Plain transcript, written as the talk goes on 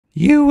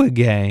You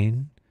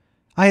again?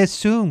 I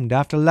assumed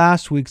after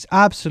last week's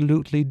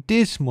absolutely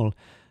dismal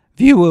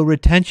viewer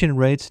retention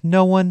rates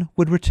no one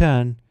would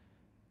return.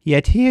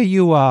 Yet here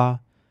you are,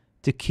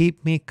 to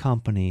keep me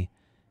company.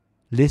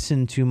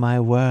 Listen to my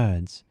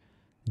words,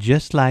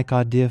 just like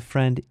our dear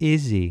friend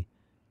Izzy.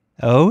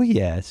 Oh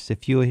yes,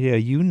 if you are here,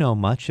 you know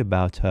much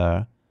about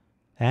her.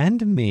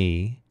 And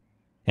me.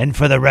 And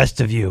for the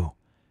rest of you,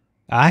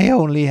 I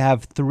only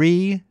have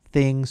 3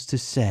 things to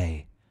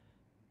say.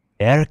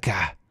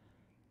 Erica,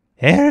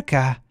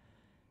 Erica,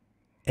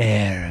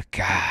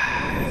 Erica.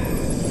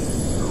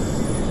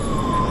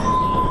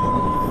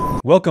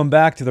 Welcome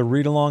back to the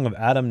read-along of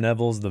Adam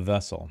Nevill's The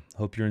Vessel.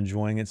 Hope you're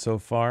enjoying it so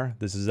far.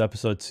 This is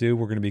episode 2.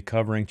 We're going to be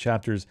covering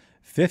chapters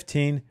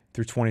 15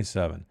 through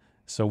 27.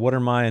 So what are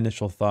my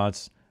initial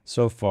thoughts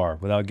so far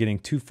without getting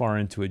too far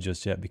into it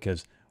just yet,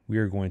 because we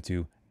are going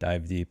to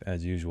dive deep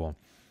as usual.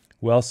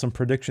 Well, some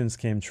predictions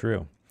came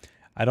true.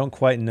 I don't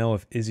quite know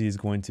if Izzy is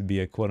going to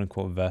be a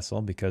quote-unquote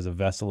vessel, because a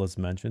vessel is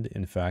mentioned,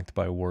 in fact,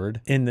 by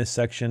word in this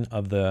section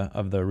of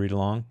the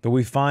read-along. But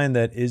we find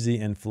that Izzy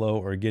and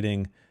Flo are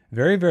getting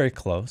very, very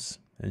close,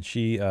 and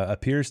she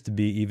appears to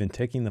be even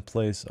taking the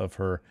place of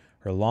her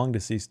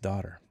long-deceased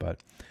daughter. But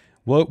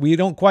we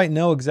don't quite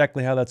know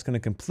exactly how that's going to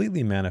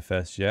completely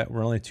manifest yet.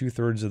 We're only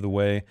 2/3 of the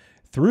way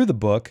through the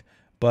book,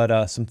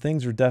 but some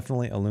things are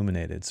definitely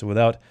illuminated. So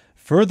without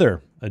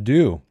further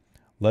ado,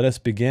 let us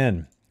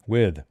begin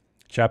with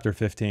chapter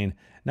 15.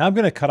 Now I'm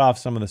going to cut off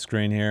some of the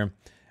screen here.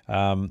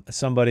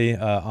 Somebody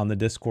on the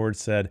Discord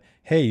said,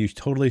 hey, you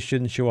totally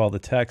shouldn't show all the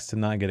text to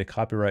not get a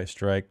copyright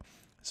strike.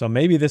 So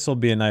maybe this will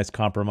be a nice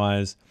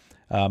compromise.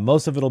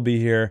 Most of it will be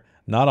here,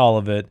 not all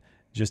of it,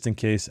 just in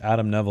case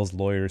Adam Nevill's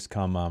lawyers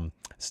come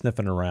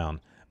sniffing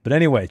around. But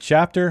anyway,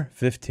 chapter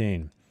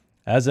 15.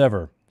 As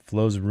ever,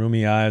 Flo's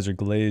roomy eyes are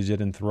glazed yet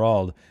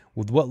enthralled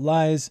with what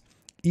lies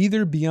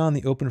either beyond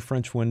the open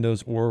French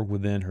windows or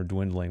within her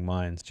dwindling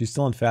mind. She's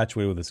still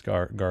infatuated with this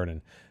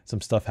garden. Some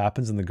stuff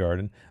happens in the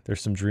garden. There's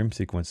some dream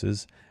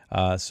sequences.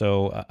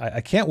 So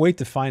I can't wait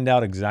to find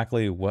out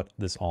exactly what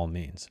this all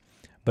means.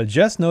 But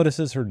Jess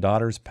notices her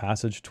daughter's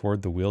passage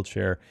toward the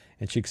wheelchair,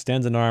 and she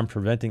extends an arm,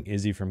 preventing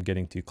Izzy from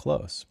getting too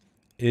close.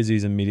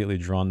 Izzy's immediately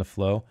drawn to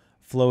Flo.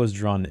 Flo is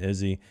drawn to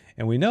Izzy,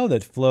 and we know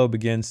that Flo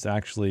begins to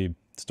actually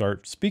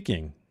start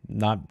speaking.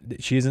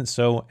 She isn't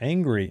so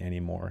angry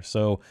anymore,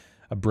 so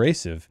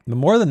abrasive. But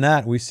more than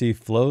that, we see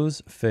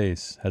Flo's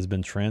face has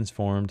been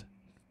transformed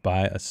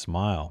by a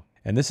smile.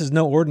 And this is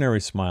no ordinary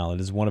smile. It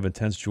is one of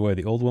intense joy.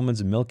 The old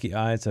woman's milky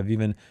eyes have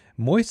even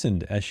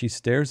moistened as she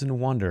stares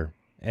in wonder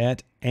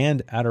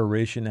and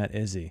adoration at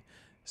Izzy.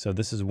 So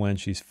this is when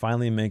she's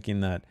finally making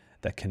that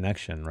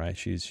connection, right?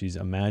 She's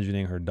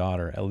imagining her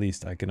daughter, at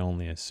least I can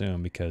only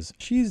assume, because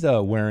she's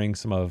wearing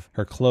some of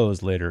her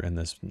clothes later in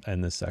this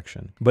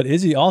section. But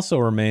Izzy also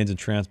remains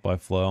entranced by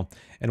Flo,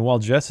 and while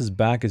Jess's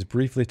back is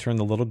briefly turned,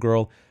 the little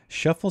girl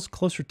shuffles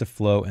closer to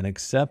Flo and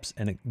accepts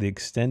the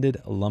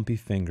extended lumpy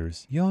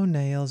fingers. Your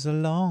nails are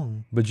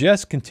long. But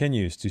Jess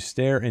continues to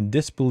stare in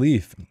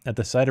disbelief at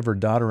the sight of her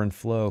daughter and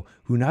Flo,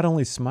 who not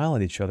only smile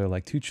at each other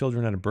like 2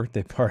 children at a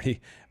birthday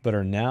party, but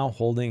are now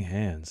holding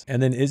hands.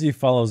 And then Izzy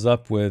follows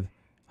up with,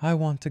 I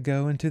want to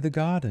go into the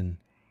garden,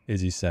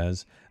 Izzy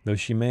says, though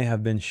she may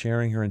have been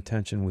sharing her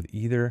intention with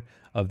either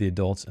of the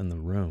adults in the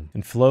room.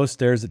 And Flo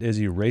stares at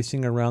Izzy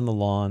racing around the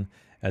lawn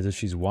as if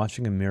she's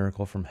watching a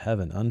miracle from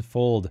heaven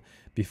unfold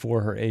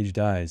before her aged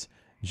eyes.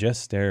 Jess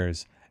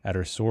stares at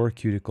her sore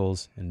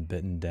cuticles and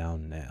bitten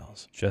down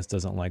nails. Jess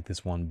doesn't like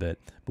this one bit.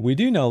 But we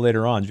do know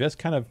later on, Jess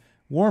kind of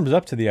warms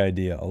up to the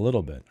idea a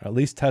little bit, or at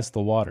least tests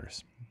the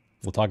waters.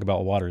 We'll talk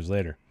about waters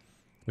later.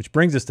 Which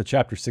brings us to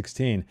chapter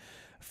 16.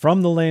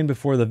 From the lane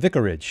before the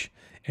vicarage,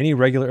 any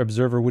regular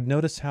observer would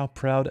notice how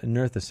proud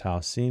Nerthus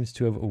house seems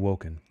to have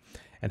awoken,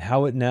 and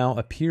how it now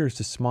appears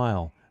to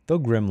smile, though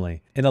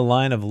grimly, in a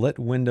line of lit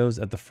windows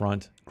at the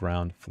front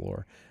ground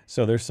floor.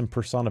 So there's some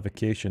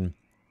personification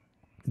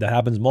that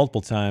happens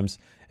multiple times.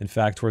 In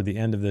fact, toward the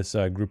end of this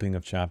grouping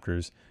of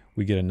chapters,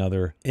 we get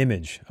another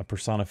image, a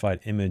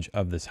personified image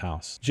of this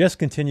house. Jess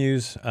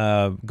continues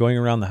going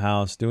around the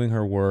house, doing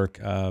her work,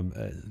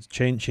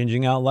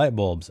 changing out light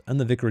bulbs on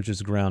the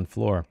vicarage's ground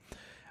floor.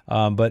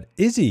 But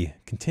Izzy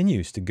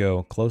continues to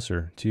go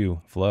closer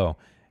to Flo.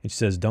 And she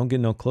says, don't get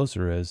no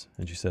closer, Iz.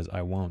 And she says,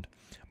 I won't.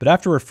 But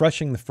after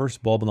refreshing the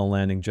first bulb on the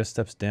landing, Jess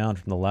steps down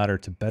from the ladder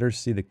to better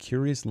see the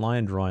curious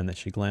line drawing that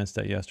she glanced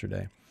at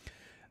yesterday.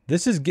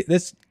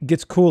 This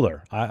gets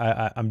cooler.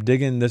 I'm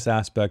digging this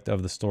aspect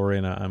of the story,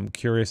 and I'm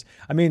curious.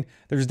 I mean,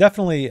 there's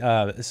definitely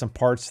some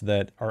parts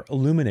that are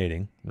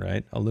illuminating,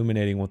 right?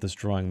 Illuminating what this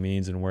drawing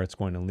means and where it's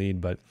going to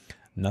lead, but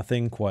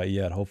nothing quite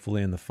yet.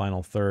 Hopefully in the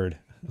final third,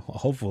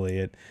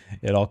 hopefully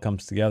it all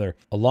comes together.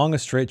 Along a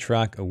straight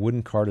track, a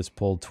wooden cart is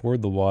pulled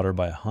toward the water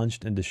by a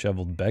hunched and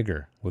disheveled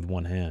beggar with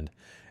one hand.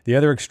 The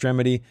other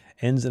extremity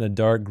ends in a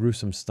dark,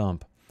 gruesome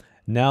stump.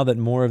 Now that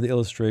more of the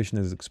illustration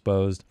is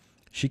exposed,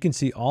 she can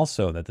see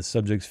also that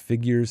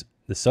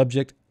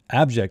the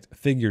abject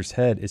figure's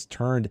head is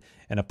turned,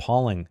 an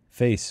appalling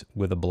face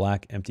with a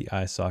black empty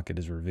eye socket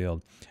is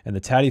revealed. And the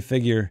tatty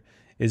figure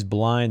is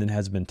blind and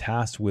has been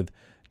tasked with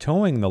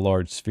towing the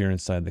large sphere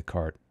inside the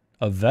cart,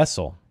 a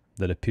vessel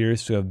that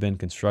appears to have been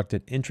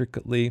constructed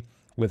intricately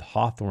with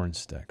hawthorn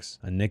sticks.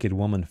 A naked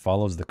woman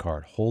follows the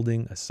cart,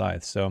 holding a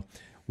scythe. So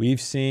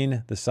we've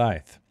seen the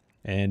scythe,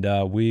 and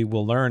we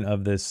will learn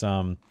of this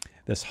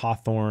this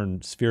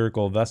hawthorn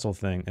spherical vessel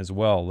thing as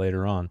well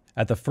later on.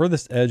 At the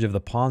furthest edge of the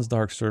pond's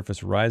dark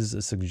surface rises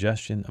a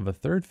suggestion of a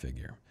third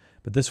figure,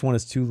 but this one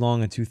is too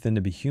long and too thin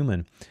to be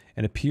human,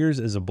 and appears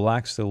as a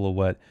black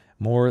silhouette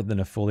more than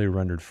a fully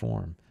rendered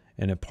form,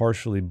 and it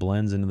partially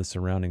blends into the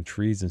surrounding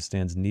trees and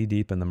stands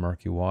knee-deep in the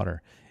murky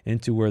water,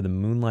 into where the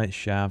moonlight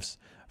shafts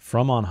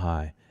from on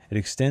high. It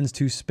extends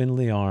two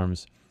spindly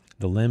arms,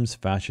 the limbs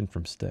fashioned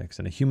from sticks,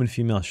 and a human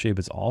female shape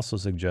is also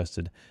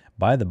suggested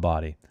by the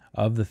body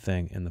of the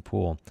thing in the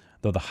pool,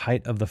 though the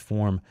height of the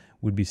form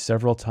would be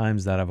several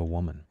times that of a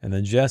woman. And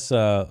then Jess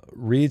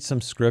reads some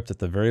script at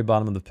the very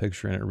bottom of the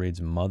picture, and it reads,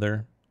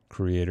 Mother,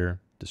 Creator,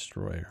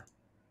 Destroyer.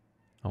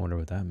 I wonder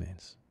what that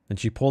means. Then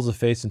she pulls a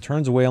face and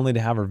turns away, only to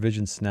have her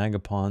vision snag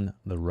upon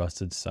the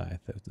rusted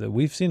scythe that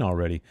we've seen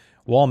already,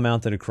 wall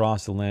mounted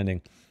across the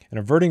landing. And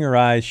averting her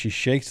eyes, she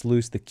shakes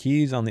loose the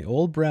keys on the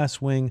old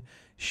brass wing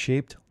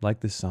shaped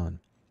like the sun.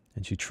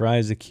 And she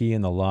tries the key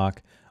in the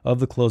lock of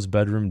the closed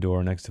bedroom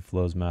door next to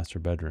Flo's master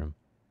bedroom.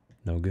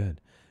 No good.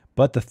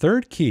 But the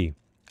third key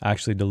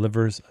actually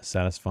delivers a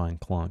satisfying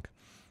clunk.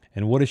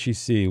 And what does she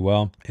see?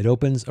 Well, it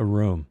opens a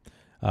room,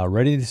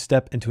 ready to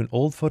step into an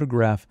old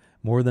photograph,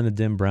 more than a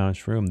dim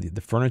brownish room.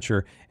 The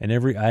furniture and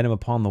every item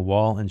upon the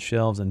wall and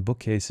shelves and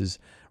bookcases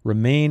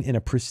remain in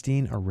a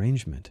pristine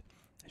arrangement.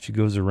 She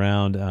goes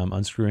around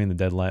unscrewing the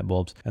dead light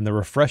bulbs, and the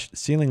refreshed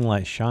ceiling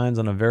light shines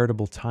on a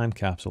veritable time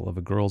capsule of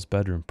a girl's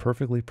bedroom,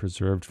 perfectly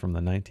preserved from the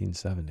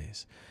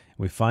 1970s.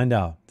 We find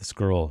out this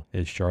girl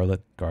is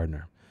Charlotte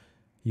Gardner.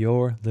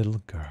 Your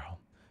little girl.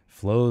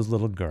 Flo's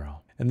little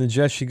girl. And then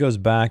Jess, she goes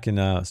back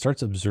and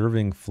starts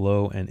observing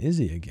Flo and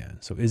Izzy again.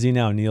 So Izzy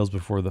now kneels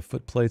before the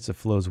footplates of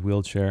Flo's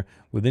wheelchair,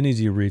 within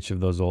easy reach of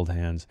those old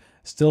hands,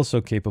 still so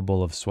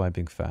capable of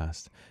swiping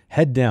fast.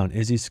 Head down,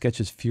 Izzy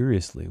sketches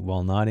furiously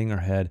while nodding her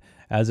head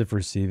as if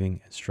receiving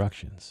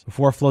instructions.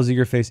 Before Flo's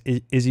eager face,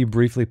 Izzy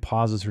briefly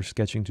pauses her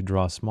sketching to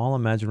draw a small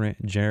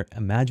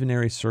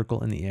imaginary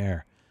circle in the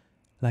air.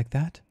 Like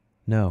that?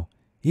 No,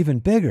 even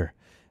bigger.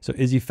 So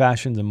Izzy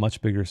fashions a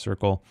much bigger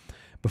circle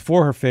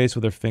before her face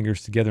with her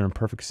fingers together in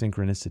perfect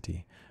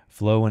synchronicity.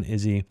 Flo and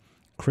Izzy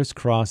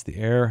crisscross the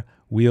air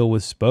wheel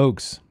with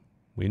spokes.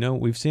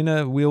 We've seen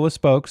a wheel with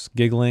spokes,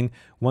 giggling.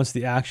 Once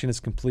the action is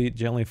complete,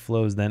 gently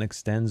Flo's then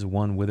extends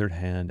one withered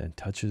hand and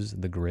touches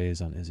the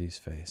graze on Izzy's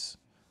face.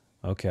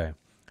 Okay,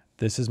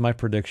 this is my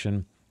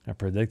prediction. I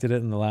predicted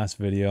it in the last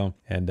video,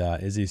 and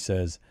Izzy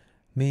says,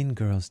 Mean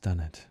Girl's done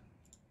it.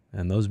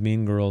 And those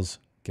mean girls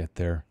get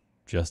their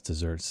just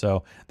desserts.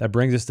 So that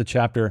brings us to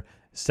chapter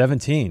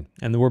 17.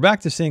 And we're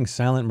back to seeing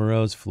silent,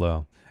 morose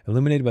Flo,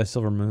 illuminated by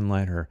silver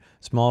moonlight, her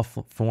small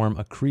form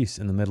a crease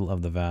in the middle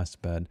of the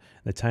vast bed,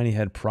 the tiny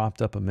head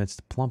propped up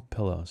amidst plump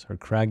pillows, her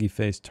craggy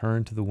face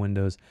turned to the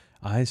windows,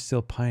 eyes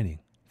still pining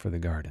for the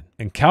garden.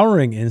 And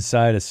cowering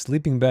inside a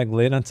sleeping bag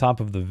laid on top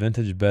of the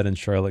vintage bed in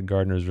Charlotte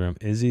Gardner's room,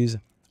 Izzy's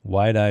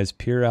wide eyes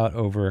peer out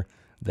over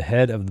the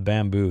head of the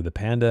bamboo, the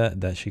panda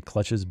that she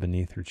clutches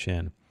beneath her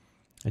chin.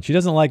 And she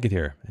doesn't like it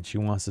here, and she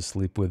wants to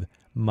sleep with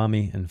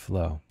Mummy and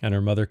Flo. And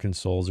her mother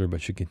consoles her,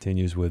 but she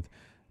continues with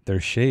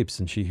their shapes,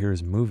 and she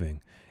hears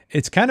moving.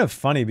 It's kind of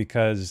funny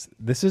because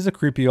this is a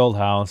creepy old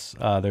house.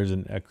 There's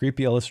a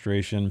creepy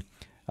illustration.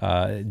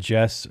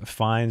 Jess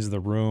finds the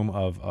room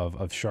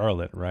of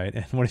Charlotte, right?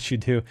 And what does she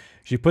do?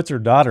 She puts her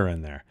daughter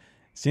in there.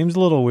 Seems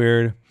a little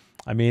weird.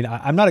 I mean,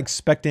 I'm not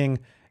expecting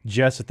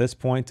Jess at this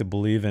point to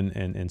believe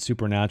in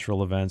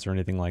supernatural events or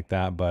anything like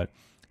that, but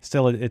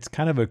still, it's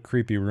kind of a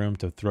creepy room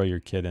to throw your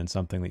kid in,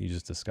 something that you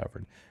just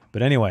discovered.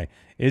 But anyway,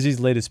 Izzy's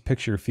latest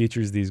picture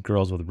features these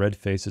girls with red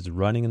faces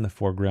running in the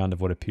foreground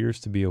of what appears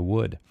to be a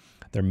wood.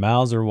 Their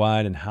mouths are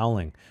wide and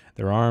howling.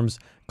 Their arms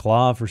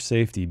claw for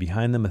safety.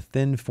 Behind them, a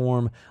thin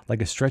form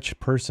like a stretched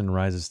person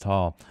rises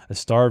tall, a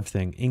starved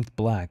thing, inked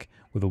black,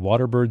 with a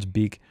waterbird's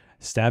beak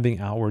stabbing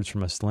outwards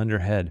from a slender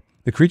head.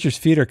 The creature's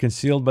feet are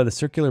concealed by the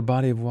circular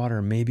body of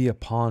water, maybe a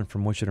pond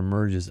from which it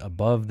emerges.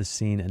 Above the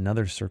scene,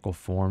 another circle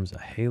forms a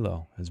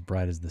halo as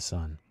bright as the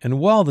sun. And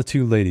while the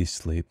two ladies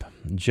sleep,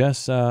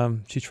 Jess,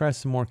 she tries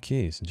some more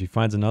keys, and she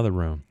finds another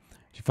room.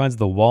 She finds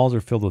the walls are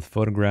filled with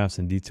photographs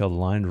and detailed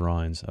line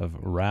drawings of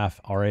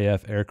RAF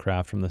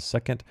aircraft from the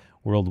Second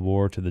World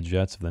War to the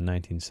jets of the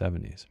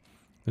 1970s.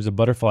 There's a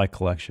butterfly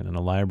collection and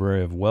a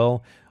library of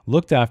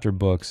well-looked-after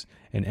books,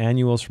 and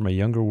annuals from a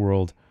younger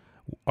world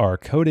are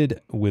coated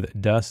with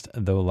dust,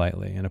 though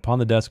lightly. And upon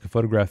the desk, a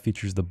photograph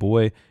features the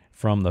boy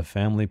from the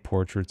family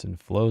portraits in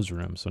Flo's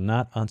room. So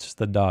not just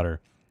the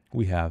daughter,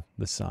 we have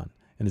the son.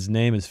 And his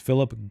name is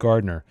Philip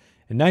Gardner.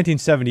 In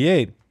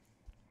 1978,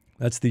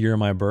 that's the year of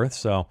my birth,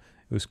 so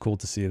it was cool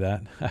to see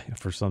that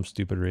for some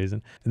stupid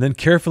reason. And then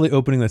carefully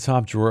opening the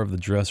top drawer of the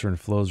dresser in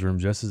Flo's room,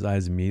 Jess's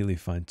eyes immediately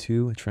find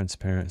two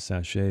transparent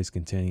sachets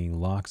containing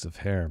locks of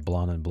hair,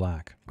 blonde and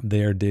black.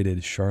 They are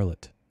dated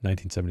Charlotte,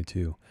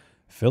 1972.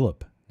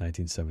 Philip,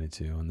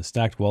 1972. And the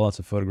stacked wallets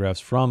of photographs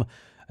from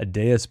a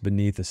dais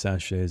beneath the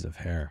sachets of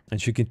hair. And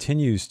she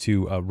continues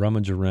to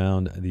rummage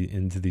around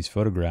into these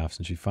photographs,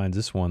 and she finds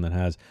this one that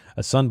has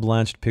a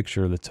sun-blanched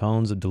picture of the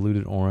tones of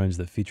diluted orange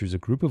that features a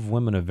group of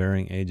women of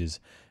varying ages,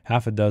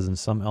 half a dozen,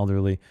 some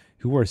elderly,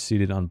 who are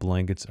seated on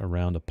blankets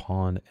around a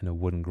pond in a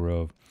wooden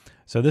grove.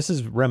 So this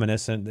is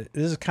reminiscent.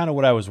 This is kind of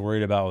what I was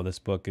worried about with this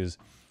book, is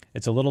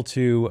it's a little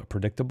too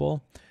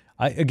predictable.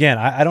 I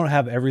don't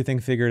have everything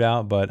figured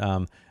out,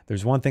 but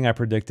there's one thing I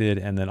predicted,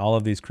 and then all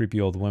of these creepy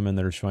old women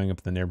that are showing up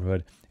in the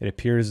neighborhood, it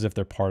appears as if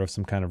they're part of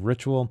some kind of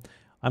ritual.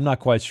 I'm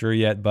not quite sure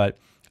yet, but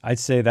I'd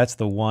say that's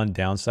the one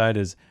downside.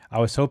 Is I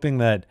was hoping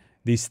that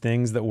these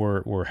things that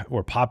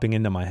were popping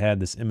into my head,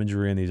 this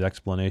imagery and these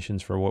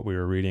explanations for what we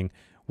were reading,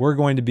 were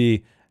going to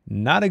be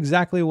not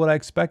exactly what I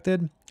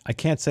expected. I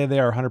can't say they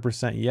are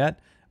 100% yet,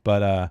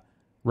 but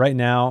right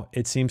now,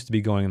 it seems to be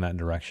going in that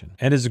direction.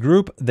 And as a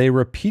group, they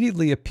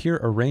repeatedly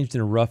appear arranged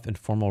in a rough and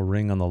formal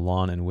ring on the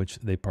lawn in which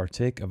they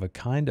partake of a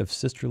kind of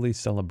sisterly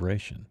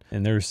celebration.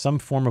 And there is some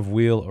form of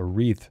wheel or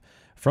wreath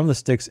from the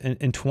sticks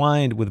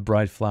entwined with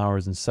bright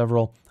flowers, and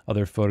several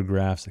other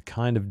photographs. A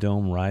kind of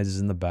dome rises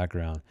in the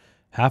background,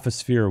 half a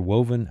sphere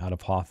woven out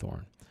of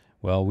hawthorn.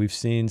 Well, we've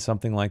seen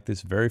something like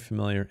this very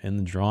familiar in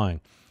the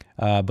drawing.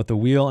 But the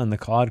wheel and the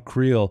odd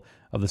creel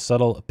of the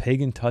subtle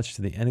pagan touch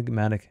to the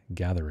enigmatic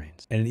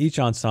gatherings. And in each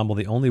ensemble,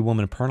 the only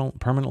woman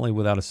permanently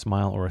without a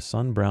smile or a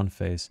sun-browned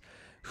face,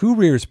 who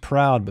rears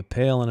proud but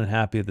pale and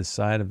unhappy at the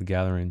side of the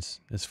gatherings,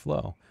 is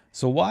Flo.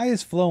 So why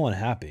is Flo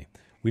unhappy?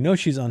 We know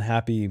she's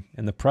unhappy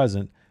in the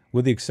present,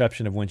 with the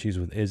exception of when she's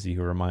with Izzy,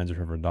 who reminds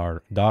her of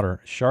her daughter,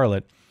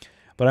 Charlotte.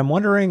 But I'm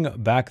wondering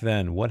back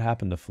then, what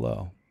happened to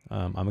Flo?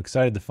 I'm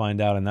excited to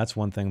find out, and that's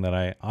one thing that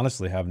I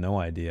honestly have no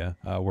idea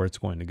where it's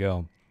going to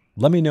go.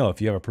 Let me know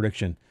if you have a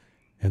prediction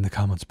in the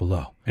comments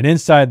below. And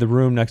inside the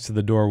room next to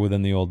the door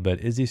within the old bed,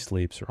 Izzy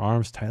sleeps. Her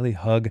arms tightly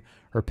hug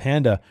her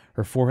panda.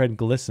 Her forehead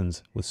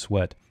glistens with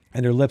sweat,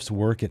 and her lips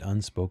work at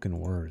unspoken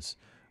words.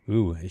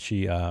 Ooh, is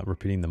she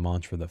repeating the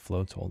mantra that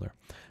Flo told her?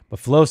 But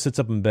Flo sits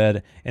up in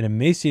bed, an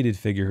emaciated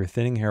figure, her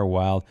thinning hair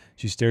wild.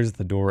 She stares at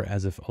the door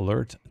as if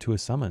alert to a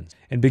summons,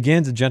 and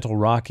begins a gentle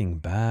rocking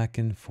back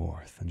and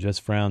forth. And Jess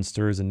frowns,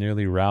 stirs, and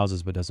nearly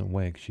rouses but doesn't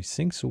wake. She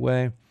sinks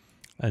away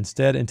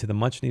instead into the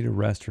much-needed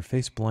rest, her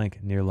face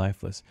blank, near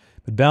lifeless.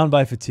 But bound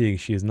by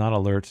fatigue, she is not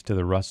alert to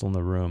the rustle in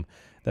the room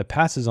that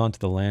passes on to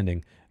the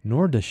landing,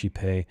 nor does she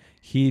pay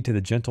heed to the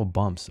gentle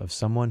bumps of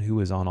someone who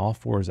is on all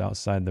fours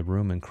outside the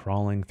room and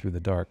crawling through the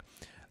dark.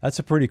 That's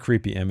a pretty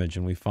creepy image,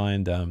 and we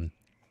find in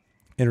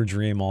her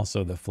dream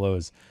also that Flo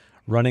is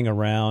running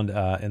around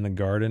in the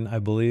garden, I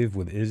believe,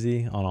 with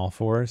Izzy on all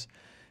fours.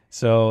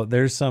 So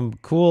there's some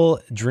cool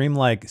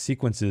dreamlike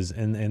sequences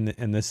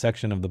in this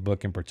section of the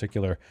book in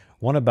particular.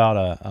 One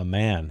about a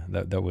man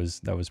that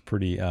was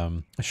pretty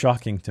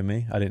shocking to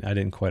me. I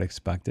didn't quite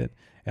expect it,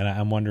 and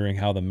I'm wondering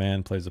how the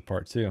man plays a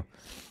part too.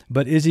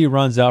 But Izzy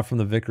runs out from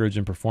the vicarage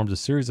and performs a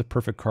series of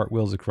perfect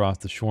cartwheels across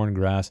the shorn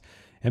grass,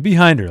 and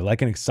behind her,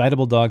 like an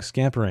excitable dog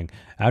scampering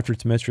after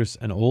its mistress,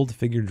 an old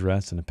figure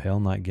dressed in a pale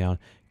nightgown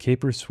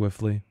capers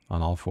swiftly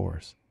on all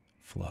fours.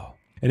 Flo.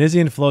 And Izzy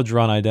and Flo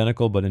draw an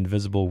identical but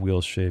invisible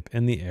wheel shape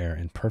in the air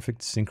in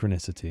perfect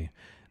synchronicity,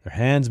 their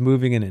hands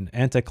moving in an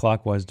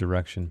anti-clockwise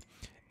direction.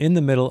 In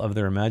the middle of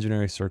their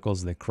imaginary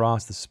circles, they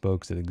cross the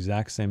spokes at the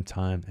exact same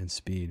time and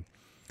speed.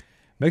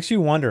 Makes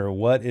you wonder,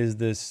 what is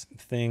this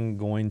thing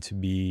going to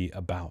be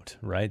about,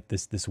 right?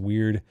 This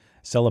weird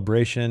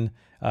celebration.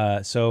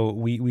 So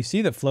we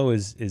see that Flo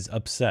is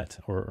upset,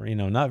 or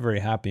not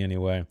very happy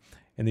anyway,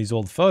 in these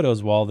old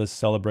photos while this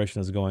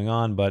celebration is going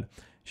on. But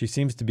she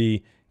seems to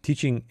be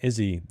teaching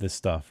Izzy this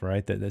stuff,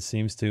 right? That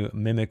seems to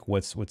mimic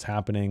what's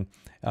happening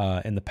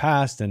in the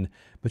past,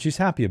 but she's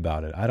happy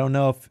about it. I don't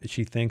know if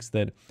she thinks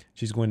that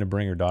she's going to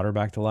bring her daughter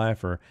back to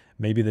life, or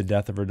maybe the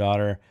death of her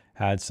daughter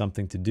had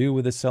something to do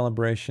with this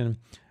celebration.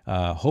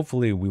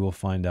 Hopefully we will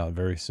find out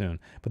very soon.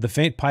 But the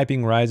faint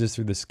piping rises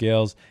through the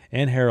scales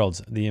and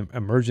heralds the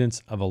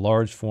emergence of a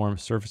large form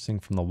surfacing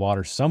from the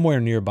water somewhere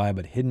nearby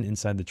but hidden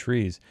inside the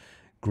trees.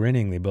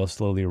 Grinning, they both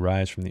slowly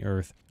rise from the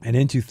earth and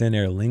into thin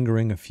air,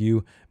 lingering a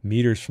few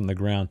meters from the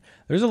ground.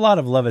 There's a lot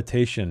of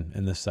levitation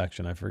in this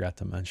section, I forgot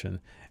to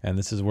mention, and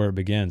this is where it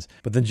begins.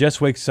 But then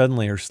Jess wakes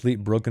suddenly, her sleep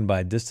broken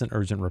by a distant,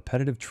 urgent,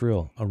 repetitive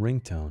trill, a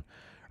ringtone.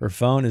 Her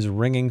phone is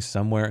ringing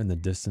somewhere in the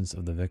distance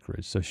of the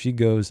vicarage, so she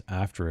goes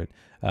after it,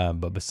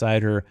 but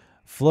beside her,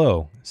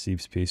 Flo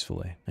sleeps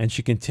peacefully, and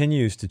she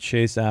continues to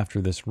chase after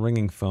this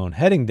ringing phone,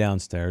 heading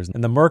downstairs,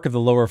 and the murk of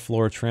the lower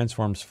floor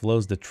transforms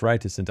Flo's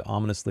detritus into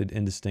ominously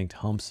indistinct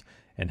humps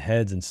and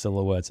heads and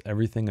silhouettes.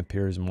 Everything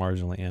appears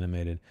marginally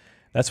animated.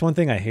 That's one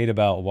thing I hate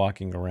about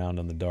walking around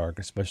in the dark,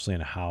 especially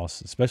in a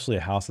house, especially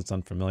a house that's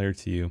unfamiliar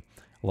to you,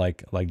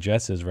 like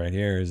Jess is right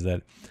here, is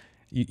that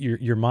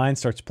your mind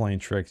starts playing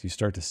tricks. You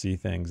start to see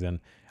things, and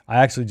I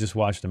actually just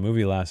watched a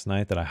movie last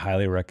night that I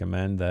highly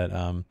recommend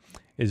that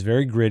is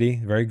very gritty,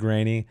 very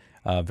grainy,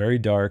 very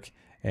dark,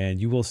 and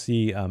you will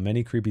see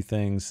many creepy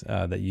things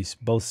that you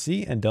both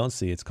see and don't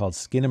see. It's called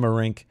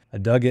Skinamarink. I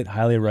dug it,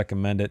 highly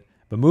recommend it.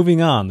 But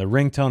moving on, the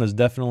ringtone is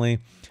definitely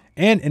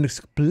and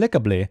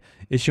inexplicably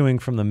issuing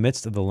from the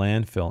midst of the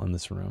landfill in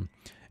this room.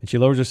 And she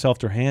lowers herself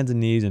to her hands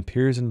and knees and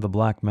peers into the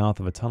black mouth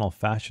of a tunnel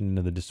fashioned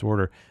into the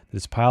disorder that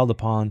is piled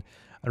upon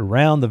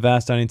around the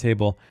vast dining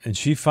table. And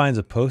she finds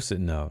a post-it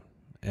note,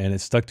 and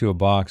it's stuck to a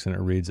box, and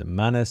it reads,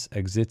 Manus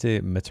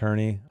exite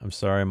materni. I'm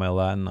sorry, my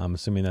Latin. I'm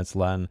assuming that's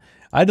Latin.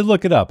 I had to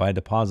look it up. I had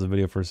to pause the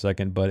video for a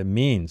second, but it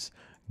means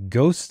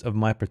ghosts of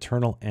my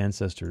paternal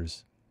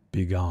ancestors,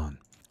 be gone.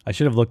 I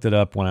should have looked it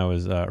up when I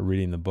was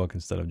reading the book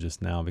instead of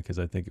just now, because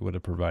I think it would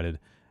have provided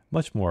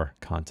much more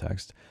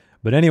context.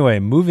 But anyway,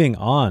 moving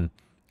on.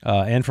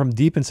 And from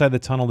deep inside the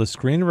tunnel, the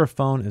screen of her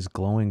phone is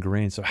glowing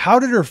green. So how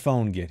did her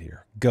phone get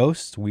here?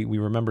 Ghosts? We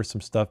remember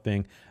some stuff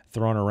being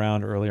thrown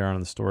around earlier on in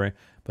the story.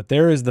 But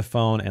there is the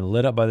phone, and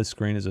lit up by the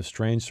screen is a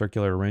strange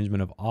circular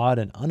arrangement of odd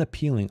and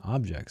unappealing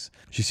objects.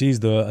 She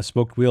sees a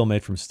spoked wheel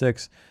made from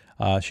sticks.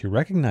 She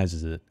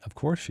recognizes it. Of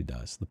course she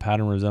does. The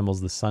pattern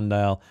resembles the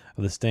sundial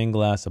of the stained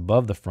glass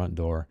above the front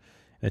door.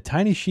 A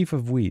tiny sheaf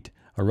of wheat,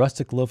 a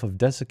rustic loaf of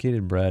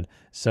desiccated bread,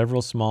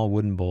 several small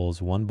wooden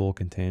bowls. One bowl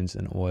contains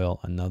an oil,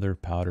 another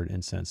powdered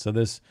incense. So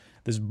this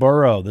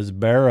barrow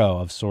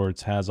of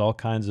sorts has all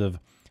kinds of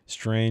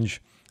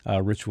strange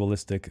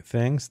ritualistic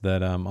things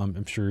that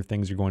I'm sure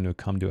things are going to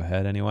come to a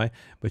head anyway.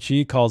 But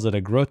she calls it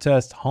a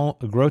grotesque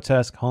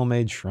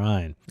homemade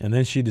shrine. And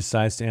then she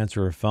decides to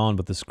answer her phone,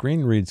 but the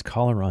screen reads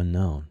caller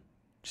unknown.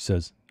 She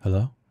says,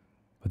 hello?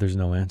 But there's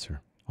no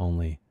answer,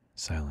 only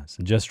silence.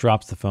 And Jess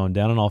drops the phone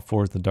down on all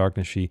fours in the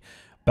darkness. She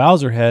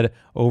bows her head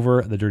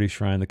over the dirty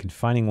shrine. The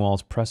confining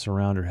walls press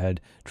around her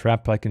head,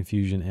 trapped by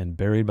confusion and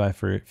buried by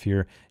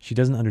fear. She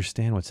doesn't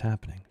understand what's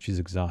happening. She's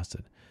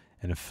exhausted.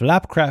 And a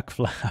flap, crack,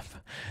 flap.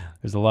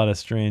 There's a lot of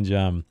strange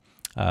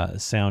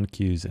sound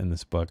cues in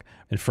this book.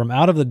 And from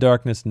out of the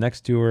darkness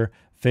next to her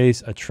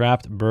face, a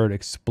trapped bird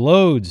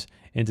explodes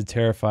into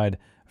terrified,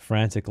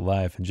 frantic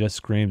life, and Jess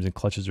screams and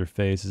clutches her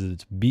face as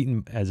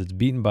it's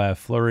beaten by a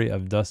flurry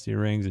of dusty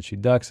rings, and she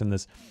ducks, and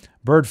this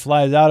bird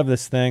flies out of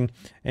this thing.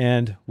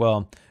 And,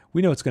 well,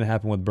 we know what's going to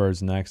happen with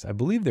birds next. I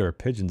believe they were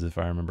pigeons, if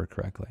I remember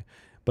correctly.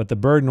 But the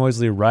bird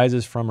noisily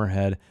rises from her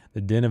head,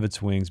 the din of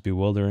its wings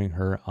bewildering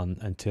her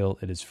until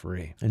it is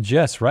free. And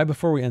Jess, right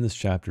before we end this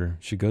chapter,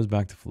 she goes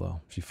back to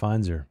Flo. She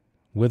finds her,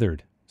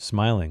 withered,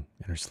 smiling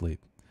in her sleep.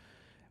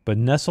 But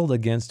nestled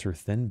against her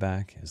thin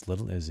back is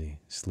little Izzy,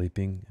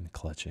 sleeping and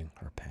clutching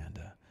her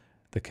panda.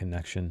 The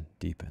connection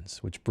deepens,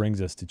 which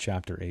brings us to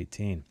chapter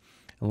 18.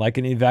 And like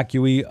an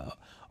evacuee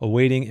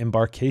awaiting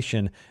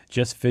embarkation,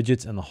 Jess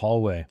fidgets in the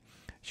hallway.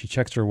 She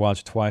checks her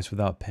watch twice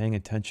without paying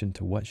attention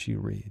to what she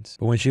reads.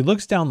 But when she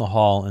looks down the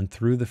hall and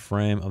through the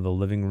frame of the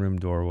living room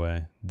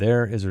doorway,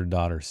 there is her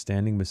daughter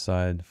standing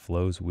beside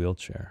Flo's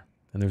wheelchair.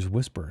 And there's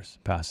whispers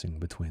passing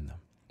between them.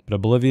 But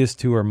oblivious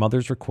to her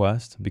mother's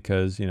request,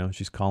 because,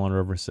 she's calling her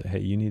over and say,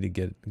 hey, you need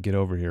to get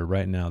over here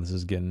right now. This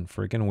is getting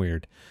freaking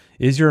weird.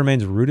 Izzy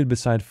remains rooted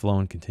beside Flo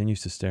and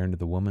continues to stare into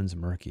the woman's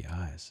murky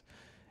eyes.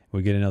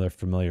 We get another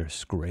familiar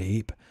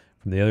scrape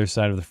from the other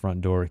side of the front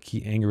door. A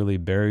key angrily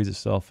buries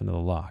itself into the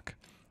lock.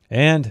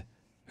 And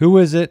who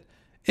is it?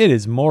 It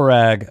is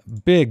Morag,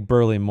 big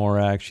burly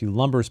Morag. She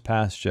lumbers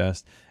past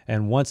Jess,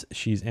 and once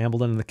she's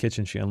ambled into the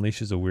kitchen, she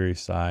unleashes a weary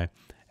sigh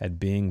at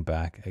being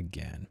back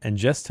again. And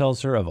Jess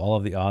tells her of all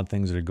of the odd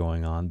things that are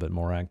going on, but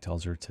Morag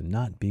tells her to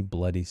not be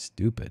bloody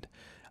stupid.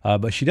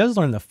 But she does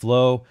learn that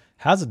Flo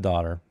has a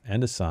daughter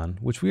and a son,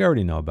 which we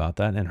already know about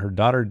that, and her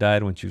daughter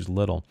died when she was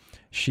little,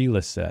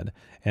 Sheila said,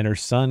 and her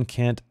son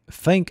can't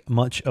think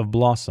much of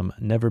Blossom,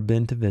 never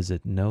been to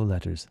visit, no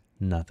letters,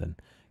 nothing.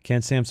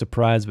 Can't say I'm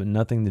surprised, but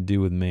nothing to do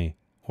with me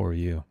or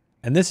you.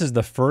 And this is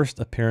the first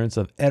appearance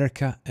of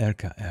Erika,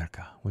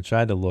 which I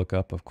had to look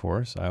up, of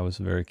course. I was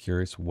very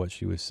curious what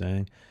she was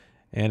saying.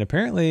 And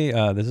apparently,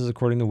 this is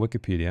according to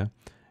Wikipedia.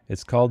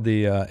 It's called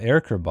the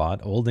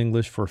Erkerbot, Old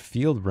English for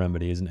field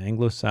remedy, is an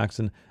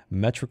Anglo-Saxon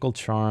metrical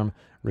charm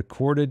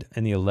recorded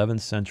in the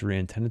 11th century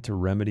intended to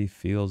remedy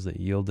fields that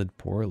yielded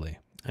poorly.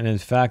 And in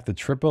fact, the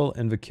triple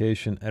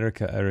invocation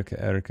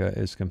Erika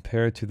is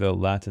compared to the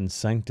Latin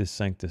Sanctus,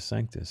 Sanctus,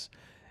 Sanctus,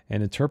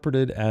 and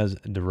interpreted as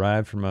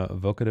derived from a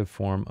vocative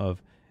form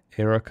of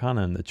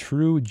Erikanen, the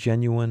true,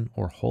 genuine,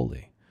 or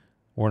holy,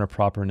 or in a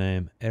proper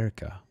name,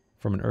 Erika,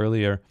 from an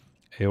earlier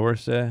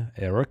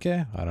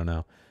Eorke, I don't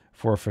know,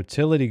 for a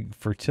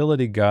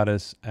fertility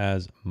goddess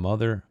as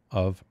mother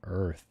of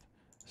earth.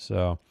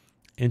 So,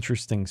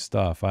 interesting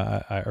stuff.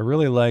 I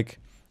really like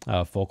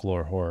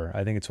folklore horror.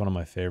 I think it's one of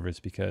my favorites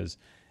because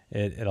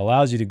it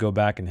allows you to go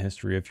back in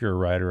history, if you're a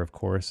writer, of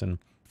course, and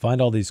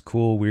find all these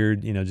cool,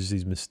 weird, just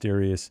these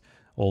mysterious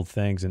old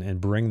things and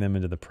bring them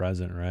into the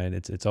present, right?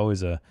 It's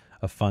always a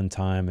fun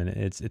time, and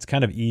it's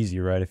kind of easy,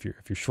 right? If you're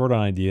short on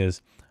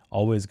ideas,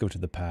 always go to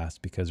the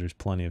past because there's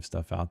plenty of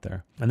stuff out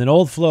there. And then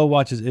old Flo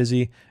watches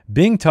Izzy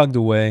being tugged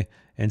away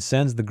and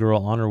sends the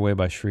girl on her way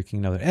by shrieking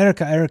another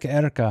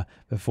Erika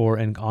before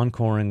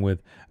encoring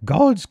with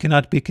gods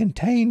cannot be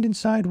contained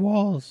inside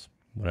walls,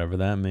 whatever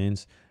that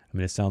means. I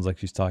mean, it sounds like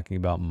she's talking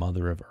about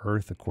Mother of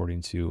Earth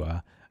according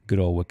to good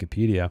old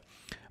Wikipedia.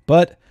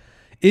 But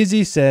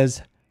Izzy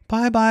says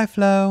Bye-bye,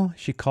 Flo,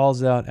 she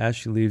calls out as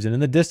she leaves, and in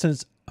the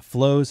distance,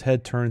 Flo's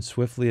head turns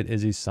swiftly at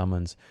Izzy's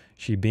summons.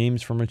 She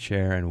beams from her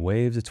chair and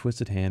waves a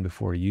twisted hand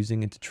before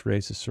using it to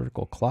trace a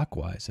circle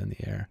clockwise in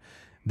the air.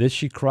 This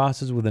she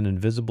crosses with an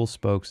invisible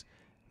spoke's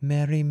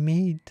 "Merry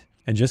meet,"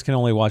 and Jess can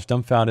only watch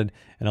dumbfounded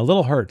and a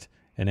little hurt,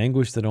 an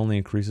anguish that only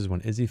increases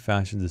when Izzy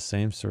fashions the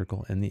same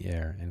circle in the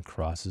air and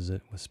crosses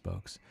it with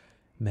spokes.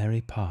 Merry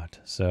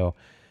pot. So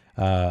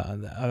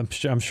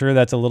I'm sure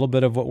that's a little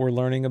bit of what we're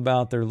learning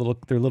about their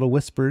little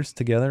whispers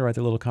together, right?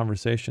 Their little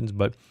conversations.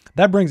 But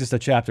that brings us to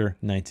chapter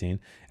 19.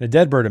 And a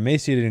dead bird,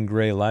 emaciated in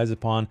gray, lies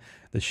upon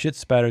the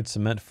shit-spattered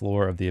cement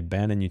floor of the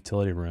abandoned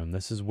utility room.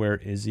 This is where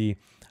Izzy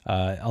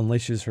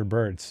unleashes her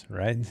birds,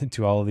 right,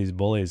 to all of these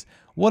bullies.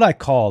 What I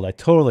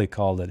totally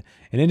called it.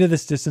 And into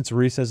this distant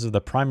recesses of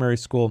the primary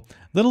school,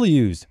 little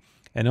used,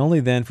 and only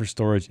then for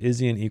storage,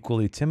 Izzy and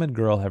equally timid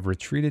girl have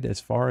retreated as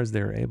far as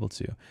they are able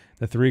to.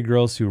 The three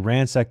girls who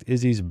ransacked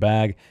Izzy's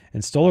bag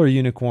and stole her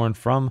unicorn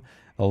from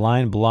the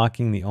line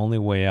blocking the only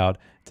way out,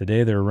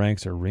 today their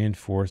ranks are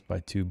reinforced by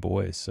two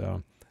boys.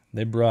 So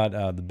they brought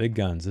the big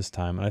guns this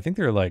time, and I think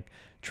they're like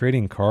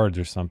trading cards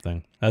or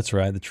something. That's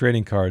right, the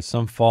trading cards.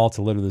 Some fall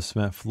to litter the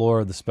cement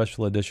floor. The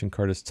special edition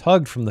card is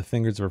tugged from the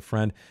fingers of her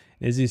friend.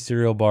 Izzy's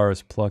cereal bar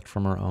is plucked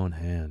from her own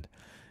hand.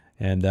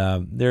 And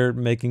they're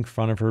making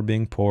fun of her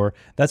being poor.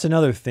 That's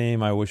another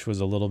theme I wish was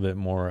a little bit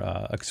more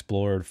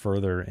explored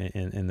further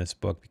in this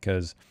book,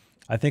 because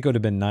I think it would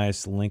have been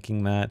nice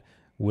linking that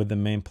with the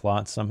main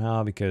plot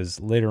somehow, because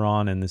later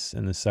on in this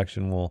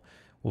section we'll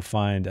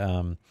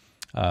find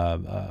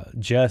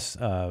Jess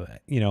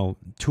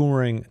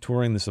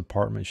touring this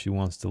apartment she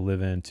wants to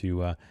live in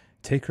to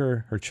take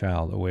her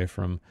child away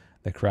from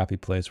the crappy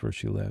place where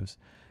she lives.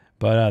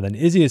 But then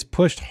Izzy is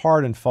pushed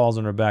hard and falls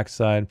on her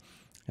backside,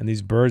 and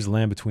these birds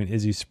land between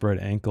Izzy's spread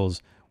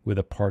ankles with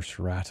a parched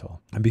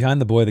rattle. And behind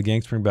the boy, the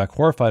gang spring back,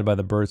 horrified by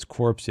the bird's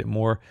corpse, yet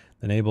more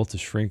than able to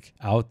shrink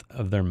out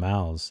of their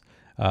mouths.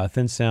 A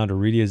thin sound,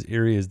 already as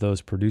eerie as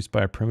those produced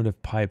by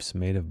primitive pipes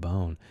made of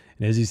bone.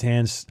 And Izzy's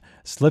hand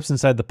slips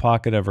inside the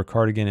pocket of her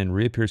cardigan and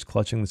reappears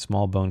clutching the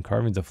small bone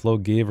carvings that Flo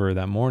gave her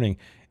that morning,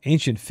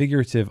 ancient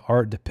figurative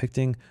art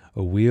depicting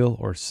a wheel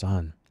or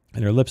sun.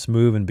 And her lips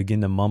move and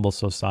begin to mumble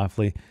so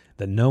softly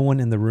that no one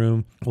in the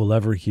room will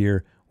ever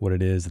hear what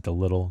it is that the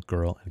little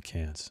girl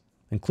encants,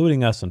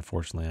 including us,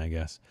 unfortunately, I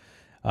guess.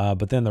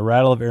 But then the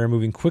rattle of air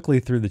moving quickly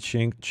through the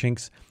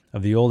chinks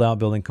of the old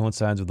outbuilding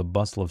coincides with the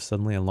bustle of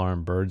suddenly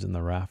alarmed birds in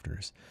the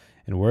rafters.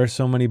 And where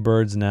so many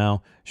birds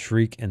now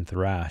shriek and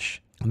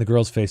thrash, and the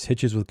girl's face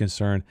hitches with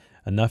concern,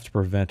 enough to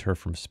prevent her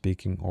from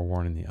speaking or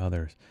warning the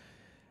others.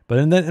 But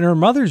in her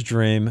mother's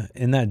dream,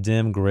 in that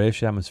dim,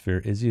 grayish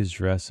atmosphere, Izzy is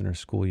dressed in her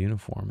school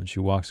uniform, and she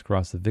walks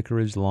across the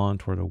vicarage lawn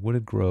toward a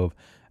wooded grove.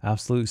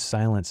 Absolute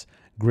silence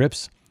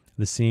grips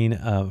the scene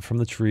from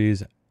the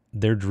trees,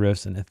 their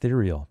drifts and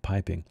ethereal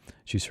piping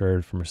she's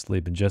heard from her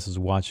sleep, and Jess is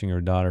watching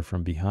her daughter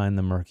from behind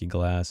the murky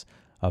glass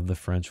of the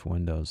French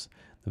windows,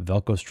 the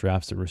Velcro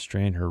straps that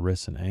restrain her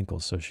wrists and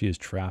ankles, so she is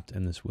trapped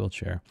in this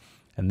wheelchair.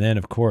 And then,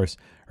 of course,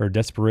 her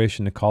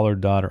desperation to call her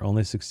daughter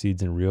only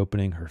succeeds in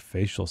reopening her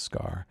facial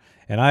scar.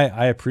 And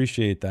I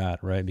appreciate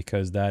that, right,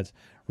 because that's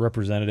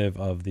representative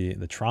of the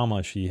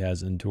trauma she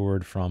has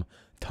endured from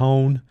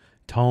Tone,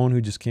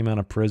 who just came out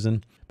of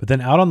prison. But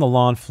then out on the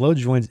lawn, Flo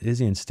joins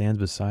Izzy and stands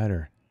beside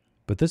her.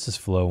 But this is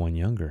Flo when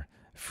younger.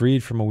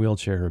 Freed from a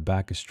wheelchair, her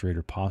back is straight,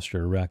 her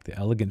posture erect. The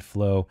elegant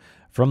Flo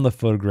from the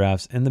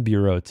photographs in the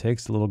bureau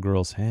takes the little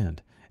girl's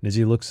hand. And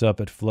Izzy looks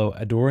up at Flo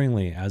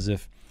adoringly, as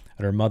if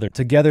at her mother.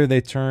 Together they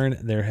turn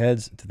their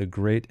heads to the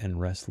great and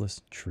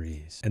restless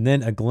trees. And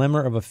then a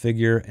glimmer of a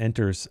figure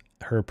enters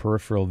her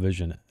peripheral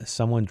vision.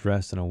 Someone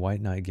dressed in a white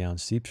nightgown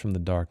seeps from the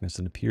darkness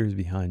and appears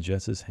behind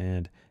Jess's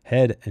head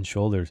and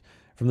shoulders.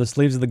 From the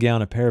sleeves of the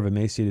gown, a pair of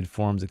emaciated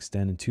forms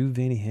extend, and two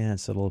veiny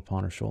hands settle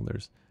upon her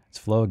shoulders. It's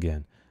Flo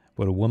again,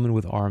 but a woman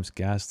with arms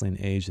ghastly and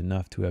aged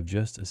enough to have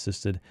just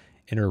assisted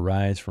in her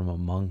rise from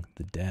among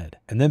the dead.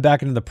 And then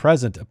back into the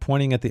present,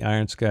 pointing at the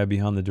iron sky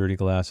beyond the dirty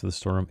glass of the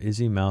storeroom,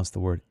 Izzy mouths the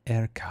word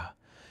Erka,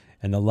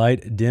 and the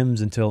light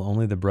dims until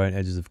only the bright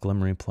edges of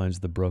glimmering planes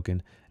of the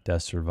broken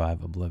desk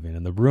survive oblivion.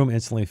 And the room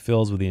instantly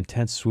fills with the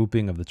intense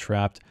swooping of the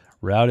trapped,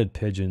 routed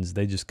pigeons.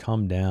 They just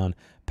come down.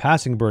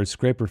 Passing birds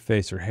scrape her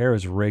face. Her hair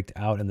is raked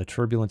out in the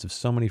turbulence of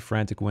so many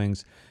frantic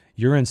wings.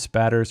 Urine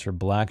spatters her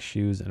black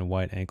shoes and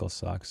white ankle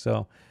socks.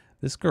 So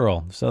this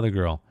other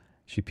girl,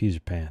 she pees her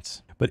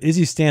pants. But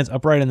Izzy stands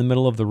upright in the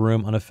middle of the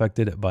room,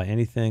 unaffected by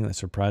anything that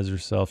surprises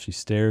herself. She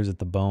stares at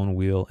the bone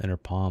wheel in her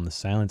palm. The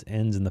silence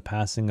ends in the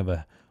passing of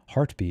a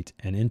heartbeat,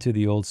 and into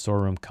the old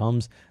storeroom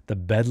comes the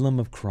bedlam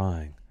of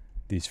crying.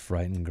 These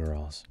frightened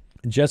girls.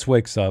 Jess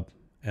wakes up,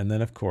 and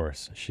then, of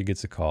course, she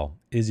gets a call.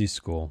 Izzy's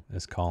school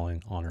is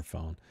calling on her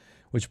phone.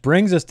 Which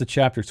brings us to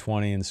chapter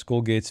 20, and the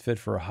school gates fit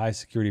for a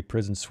high-security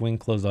prison swing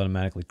closed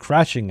automatically,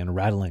 crashing and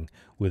rattling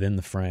within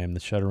the frame. The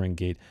shuttering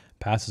gate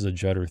passes a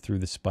judder through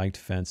the spiked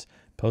fence,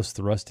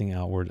 post-thrusting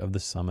outward of the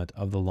summit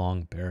of the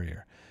long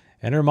barrier.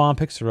 And her mom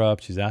picks her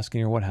up. She's asking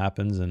her what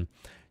happens, and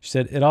she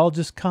said, "It all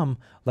just come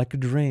like a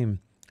dream."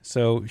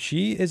 So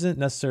she isn't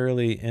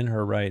necessarily in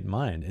her right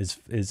mind.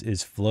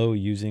 Is Flo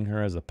using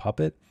her as a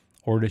puppet,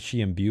 or did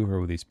she imbue her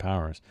with these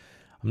powers?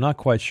 I'm not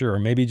quite sure. Or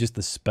maybe just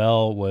the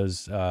spell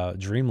was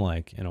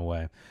dreamlike in a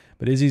way.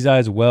 But Izzy's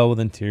eyes well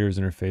within tears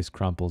and her face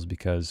crumples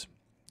because,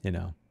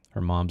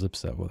 her mom's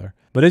upset with her.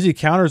 But Izzy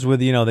counters with,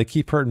 they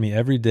keep hurting me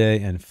every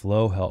day and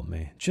Flo helped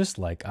me. Just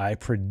like I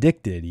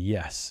predicted,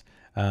 yes.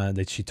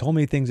 That she told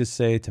me things to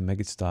say to make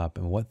it stop.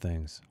 And what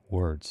things?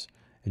 Words.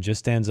 It just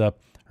stands up,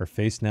 her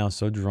face now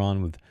so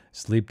drawn with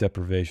sleep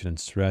deprivation and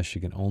stress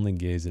she can only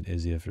gaze at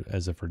Izzy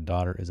as if her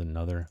daughter is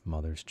another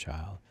mother's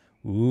child.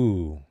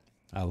 Ooh,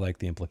 I like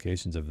the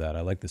implications of that.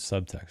 I like the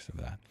subtext of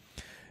that.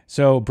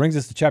 So brings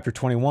us to chapter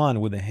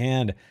 21 with a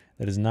hand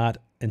that is not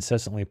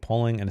incessantly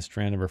pulling at a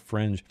strand of her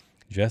fringe.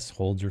 Jess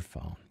holds her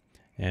phone.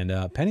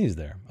 And Penny's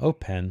there. Oh,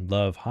 Pen,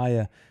 love,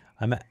 hiya.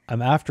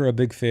 I'm after a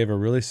big favor.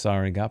 Really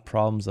sorry. Got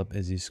problems up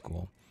Izzy's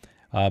school.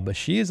 But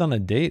she is on a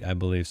date, I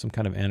believe, some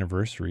kind of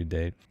anniversary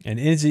date. And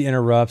Izzy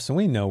interrupts, and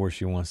we know where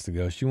she wants to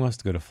go. She wants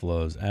to go to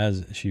Flo's,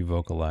 as she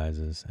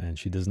vocalizes, and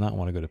she does not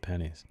want to go to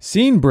Penny's.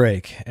 Scene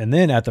break, and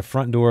then at the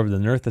front door of the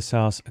Nerthus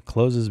house,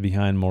 closes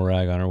behind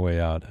Morag on her way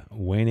out.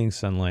 Waning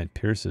sunlight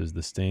pierces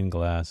the stained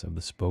glass of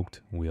the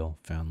spoked wheel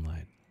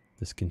fanlight.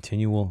 This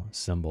continual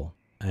symbol.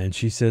 And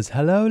she says,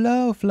 hello,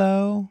 lo,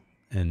 Flo.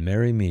 And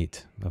merry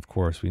meet. Of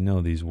course, we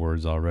know these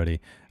words already.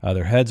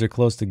 Their heads are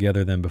close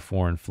together than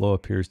before, and Flo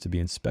appears to be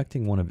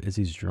inspecting one of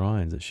Izzy's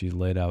drawings that she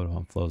laid out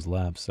on Flo's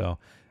lap. So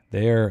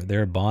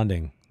they're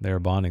bonding. They're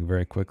bonding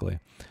very quickly.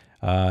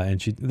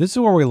 This is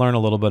where we learn a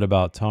little bit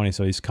about Tony.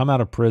 So he's come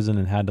out of prison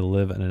and had to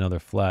live in another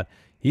flat.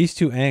 He's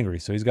too angry,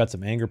 so he's got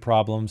some anger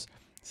problems.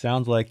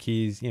 Sounds like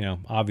he's,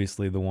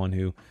 obviously the one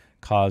who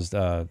caused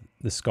the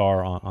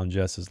scar on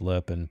Jess's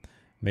lip, and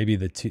maybe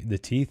the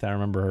teeth. I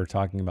remember her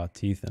talking about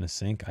teeth in a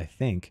sink, I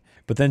think.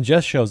 But then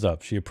Jess shows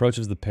up. She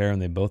approaches the pair, and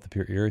they both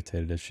appear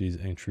irritated as she's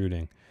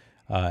intruding.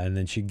 And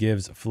then she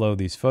gives Flo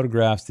these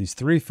photographs, these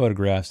 3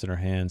 photographs in her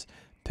hands,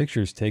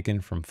 pictures taken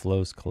from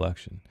Flo's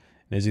collection.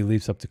 And Izzy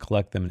leaps up to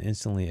collect them and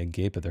instantly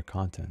agape at their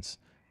contents.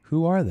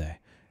 Who are they?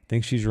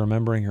 Thinks she's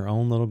remembering her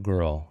own little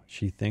girl.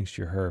 She thinks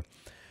you're her.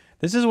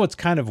 This is what's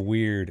kind of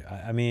weird.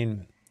 I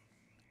mean,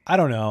 I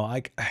don't know.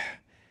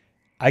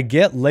 I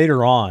get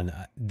later on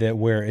that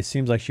where it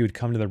seems like she would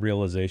come to the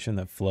realization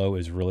that Flo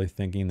is really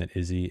thinking that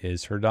Izzy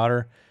is her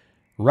daughter.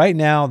 Right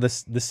now,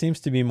 this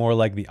seems to be more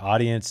like the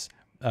audience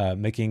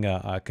making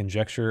a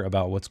conjecture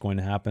about what's going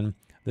to happen.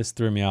 This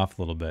threw me off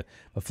a little bit.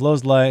 But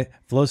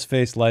Flo's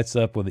face lights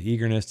up with the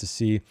eagerness to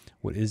see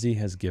what Izzy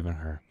has given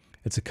her.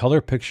 It's a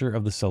color picture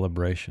of the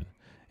celebration.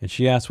 And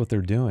she asks what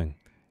they're doing.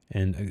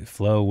 And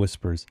Flo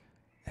whispers,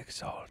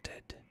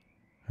 exalted.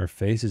 Her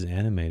face is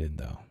animated,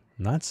 though.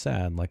 Not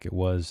sad like it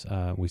was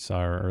we saw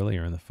her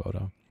earlier in the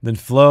photo. Then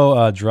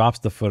Flo drops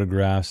the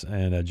photographs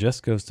and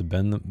Jess goes to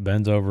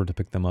bends over to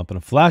pick them up in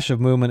a flash of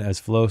movement as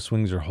Flo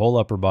swings her whole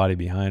upper body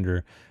behind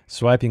her,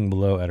 swiping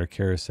below at her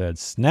Kara's head.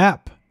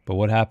 Snap! But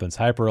what happens?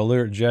 Hyper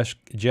alert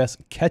Jess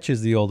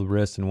catches the old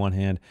wrist in one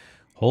hand,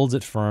 holds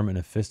it firm in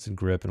a fisted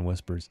grip and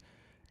whispers,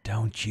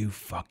 don't you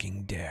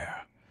fucking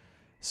dare.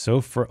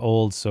 So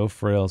old, so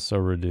frail, so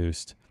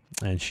reduced.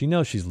 And she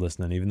knows she's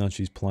listening, even though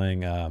she's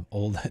playing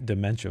old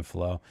dementia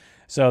Flo.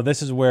 So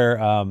this is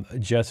where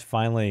Jess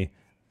finally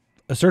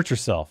asserts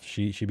herself.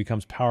 She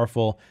becomes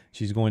powerful.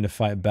 She's going to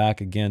fight back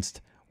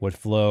against what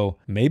Flo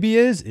maybe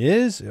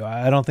is.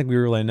 I don't think we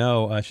really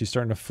know. She's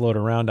starting to float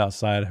around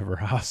outside of her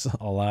house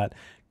a lot,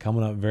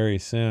 coming up very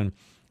soon.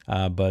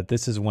 But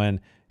this is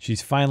when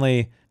she's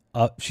finally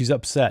she's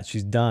upset.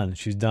 She's done.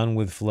 She's done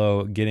with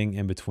Flo getting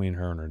in between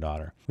her and her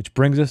daughter. Which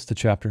brings us to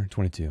chapter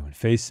 22.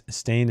 Face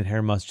stained and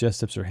hair mussed, Jess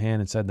dips her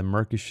hand inside the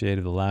murky shade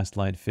of the last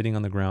light fitting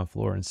on the ground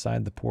floor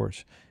inside the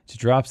porch. She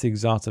drops the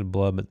exhausted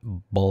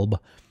bulb,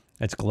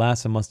 its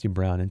glass and musty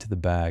brown, into the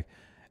bag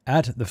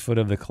at the foot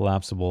of the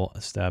collapsible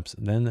steps,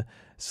 then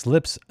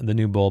slips the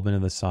new bulb into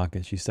the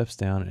socket. She steps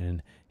down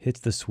and hits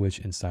the switch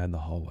inside the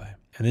hallway.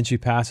 And then she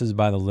passes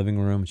by the living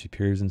room. She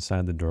peers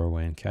inside the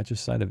doorway and catches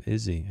sight of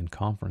Izzy in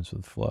conference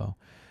with Flo.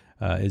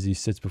 Izzy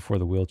sits before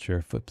the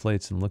wheelchair, foot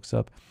plates, and looks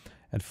up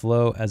at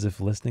Flo as if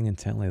listening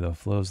intently, though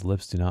Flo's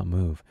lips do not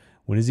move.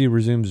 When Izzy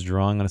resumes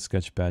drawing on a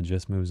sketch pad,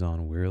 Jess moves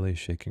on, wearily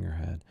shaking her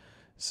head.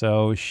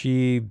 So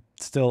she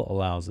still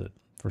allows it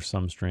for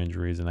some strange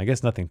reason. I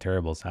guess nothing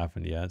terrible has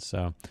happened yet,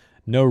 so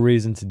no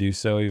reason to do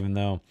so, even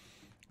though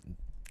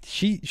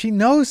she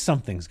knows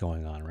something's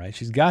going on, right?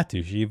 She's got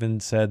to. She even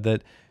said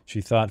that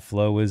she thought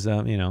Flo was,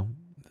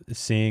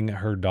 seeing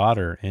her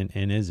daughter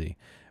in Izzy.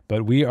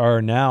 But we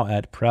are now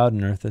at proud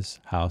Nerthus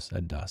house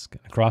at dusk.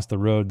 Across the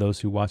road, those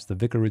who watch the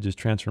vicarage's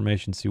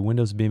transformation see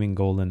windows beaming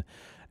golden.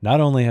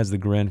 Not only has the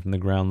grin from the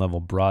ground level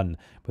broadened,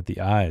 but the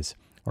eyes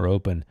are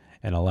open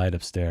and alight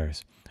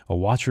upstairs. A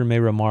watcher may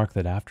remark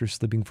that after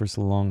sleeping for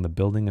so long, the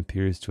building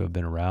appears to have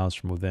been aroused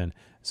from within.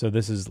 So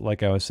this is,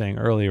 like I was saying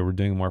earlier, we're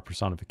doing more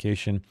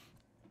personification.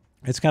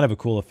 It's kind of a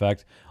cool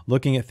effect,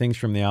 looking at things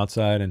from the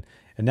outside. And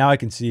now I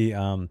can see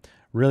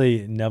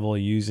really Nevill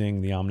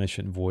using the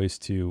omniscient voice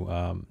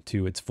to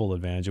its full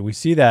advantage. And we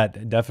see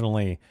that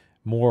definitely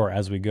more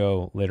as we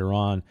go later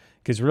on,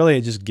 because really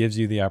it just gives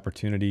you the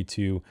opportunity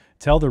to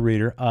tell the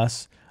reader,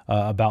 us,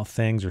 about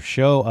things or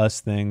show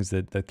us things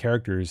that the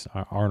characters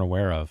aren't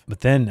aware of. But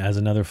then as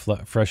another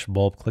fresh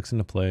bulb clicks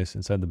into place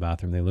inside the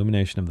bathroom, the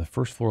illumination of the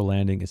first floor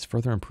landing is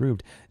further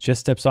improved. Jess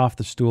steps off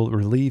the stool,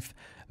 relief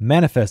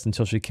manifests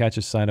until she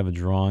catches sight of a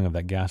drawing of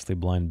that ghastly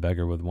blind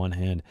beggar with one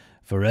hand,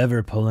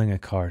 forever pulling a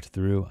cart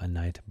through a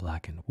night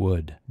blackened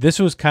wood. This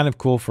was kind of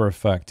cool for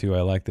effect too.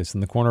 I like this. In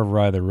the corner of her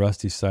eye, the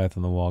rusty scythe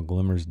on the wall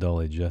glimmers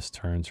dully. Jess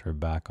turns her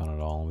back on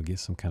it all, and we get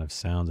some kind of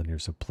sounds in here.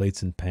 So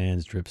plates and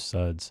pans drip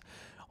suds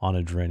on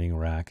a draining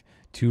rack.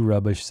 2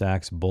 rubbish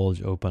sacks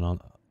bulge open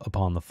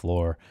upon the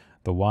floor.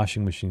 The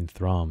washing machine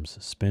thrums,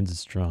 spins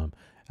its drum.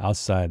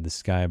 Outside, the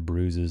sky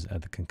bruises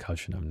at the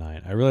concussion of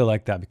night. I really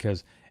like that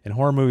because in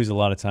horror movies, a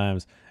lot of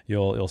times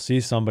you'll see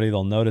somebody,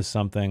 they'll notice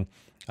something,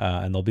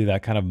 and there'll be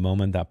that kind of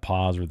moment, that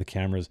pause where the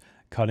camera's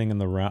cutting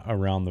in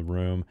around the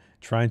room,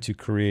 trying to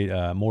create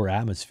more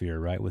atmosphere,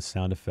 right, with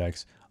sound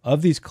effects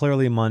of these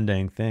clearly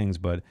mundane things,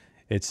 but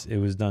it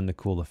was done to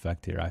cool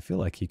effect here. I feel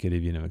like he could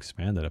have even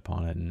expanded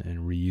upon it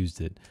and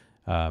reused it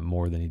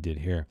more than he did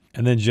here.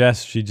 And then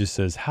Jess, she just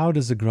says, "How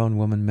does a grown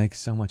woman make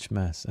so much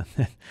mess?" And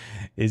then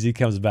Izzy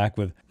comes back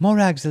with,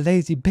 "Morag's a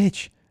lazy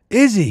bitch.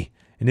 Izzy!"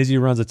 And Izzy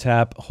runs a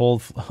tap,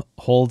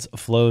 holds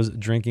Flo's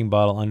drinking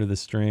bottle under the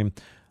stream.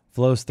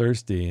 Flo's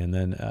thirsty. And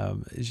then,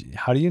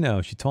 "How do you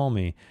know?" "She told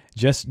me."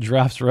 Jess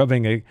drops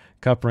rubbing a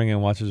cup ring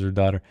and watches her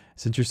daughter.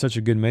 "Since you're such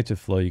a good mate to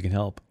Flo, you can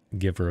help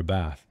give her a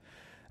bath."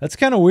 That's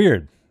kind of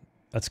weird.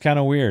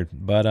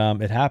 But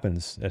it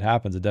happens. It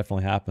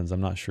definitely happens.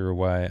 I'm not sure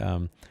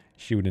why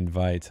she would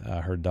invite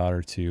her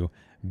daughter to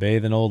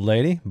bathe an old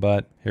lady,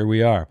 but here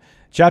we are.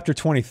 Chapter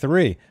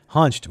 23,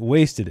 hunched,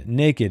 wasted,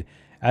 naked,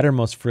 at her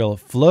most frail,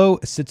 Flo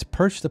sits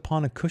perched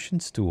upon a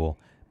cushioned stool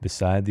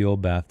beside the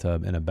old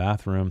bathtub in a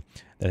bathroom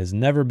that has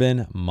never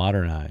been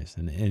modernized.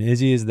 And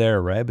Izzy is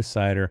there right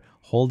beside her,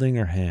 holding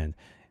her hand.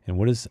 And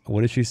what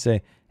does she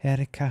say?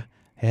 "Erica,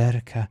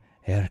 Erica,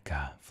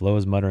 Erica." Flo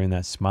is muttering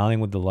that, smiling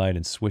with delight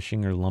and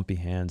swishing her lumpy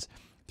hands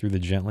through the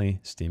gently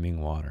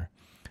steaming water.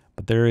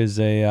 But there is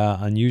a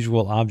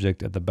unusual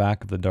object at the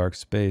back of the dark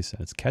space,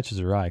 and it catches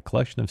her eye, a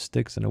collection of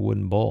sticks in a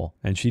wooden bowl.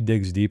 And she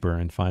digs deeper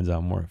and finds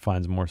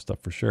more stuff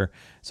for sure.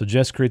 So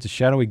Jess creates a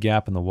shadowy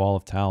gap in the wall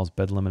of towels,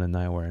 bed linen, and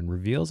nightwear, and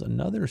reveals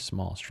another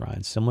small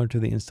shrine, similar to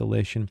the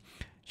installation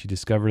she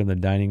discovered in the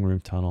dining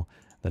room tunnel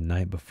the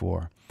night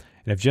before.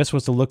 And if Jess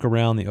was to look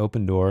around the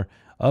open door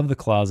of the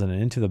closet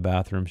and into the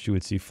bathroom, she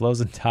would see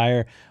Flo's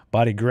entire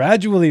body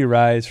gradually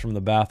rise from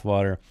the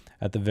bathwater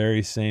at the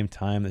very same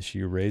time that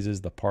she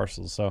raises the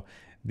parcels. So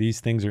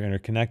these things are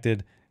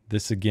interconnected.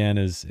 This again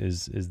is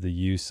the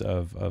use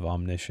of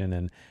omniscience,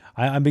 and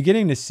I'm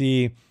beginning to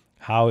see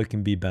how it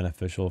can be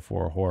beneficial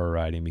for horror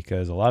writing,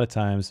 because a lot of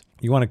times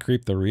you want to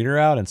creep the reader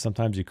out, and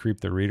sometimes you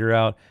creep the reader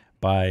out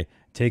by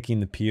taking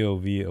the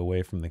POV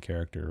away from the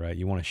character, right?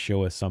 You want to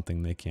show us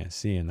something they can't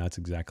see, and that's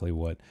exactly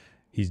what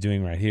he's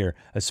doing right here,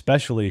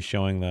 especially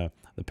showing the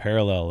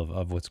parallel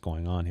of what's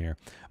going on here.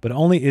 But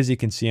only Izzy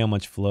can see how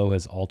much Flo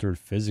has altered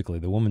physically.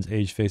 The woman's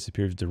aged face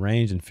appears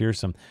deranged and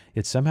fearsome,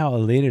 yet somehow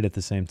elated at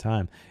the same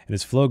time. And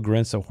as Flo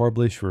grins so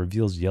horribly, she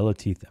reveals yellow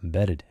teeth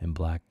embedded in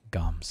black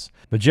gums.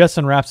 But Jess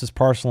unwraps his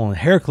parcel, and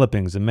hair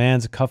clippings, a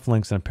man's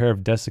cufflinks, and a pair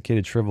of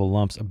desiccated shriveled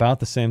lumps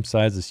about the same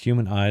size as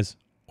human eyes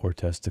or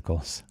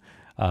testicles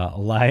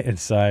lie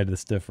inside the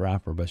stiff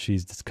wrapper. But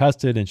she's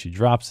disgusted and she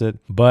drops it.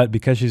 But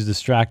because she's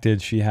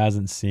distracted, she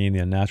hasn't seen the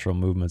unnatural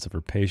movements of her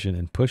patient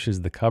and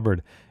pushes the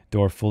cupboard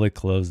door fully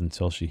closed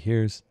until she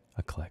hears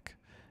a click.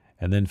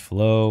 And then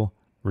Flo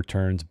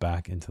returns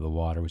back into the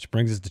water, which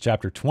brings us to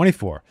chapter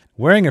 24.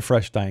 Wearing a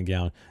fresh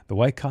nightgown, the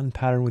white cotton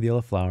pattern with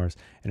yellow flowers,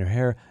 and her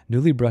hair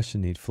newly brushed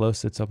and neat, Flo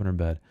sits up in her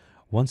bed.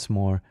 Once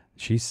more,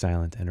 she's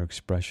silent, and her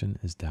expression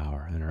is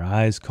dour, and her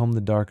eyes comb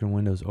the darkened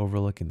windows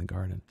overlooking the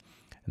garden.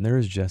 And there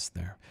is Jess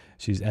there.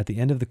 She's at the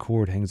end of the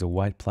cord hangs a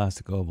white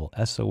plastic oval.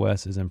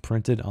 SOS is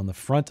imprinted on the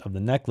front of the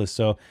necklace.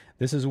 So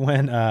this is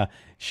when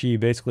she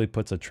basically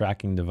puts a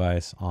tracking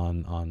device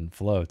on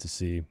Flo to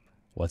see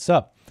what's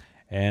up.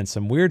 And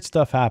some weird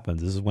stuff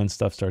happens. This is when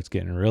stuff starts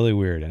getting really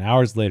weird. And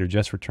hours later,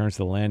 Jess returns to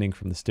the landing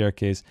from the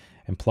staircase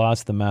and plods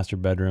to the master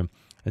bedroom,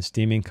 a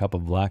steaming cup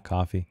of black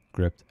coffee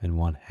gripped in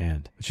one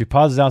hand. But she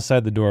pauses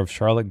outside the door of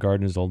Charlotte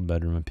Gardner's old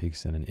bedroom and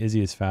peeks in, and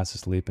Izzy is fast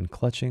asleep and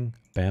clutching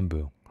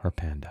Bamboo, her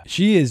panda.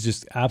 She is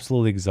just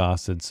absolutely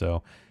exhausted,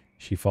 so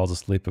she falls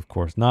asleep, of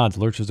course, nods,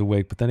 lurches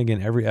awake, but then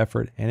again, every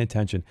effort and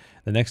attention.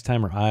 The next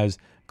time her eyes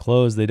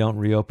close, they don't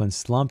reopen.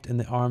 Slumped in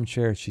the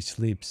armchair, she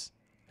sleeps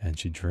and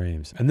she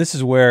dreams. And this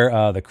is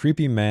where the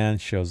creepy man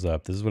shows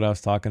up. This is what I was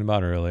talking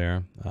about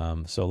earlier.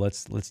 So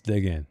let's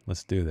dig in.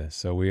 Let's do this.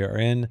 So we are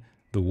in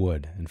the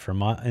wood, and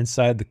from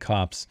inside the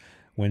copse,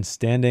 when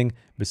standing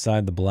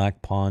beside the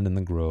black pond in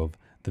the grove,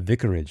 the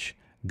vicarage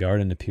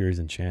garden appears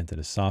enchanted,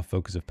 a soft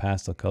focus of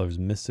pastel colors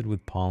misted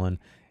with pollen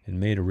and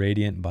made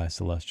radiant by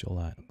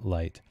celestial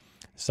light.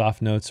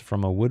 Soft notes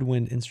from a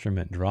woodwind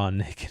instrument draw a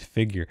naked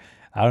figure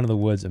out into the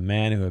woods, a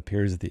man who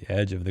appears at the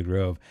edge of the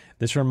grove.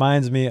 This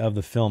reminds me of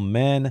the film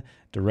Men,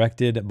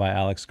 directed by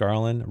Alex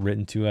Garland,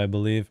 written to, I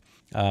believe.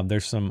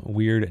 There's some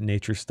weird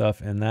nature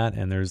stuff in that,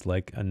 and there's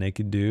like a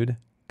naked dude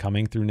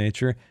coming through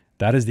nature.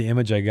 That is the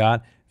image I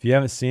got. If you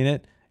haven't seen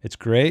it, it's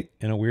great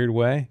in a weird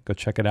way. Go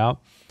check it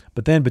out.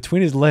 But then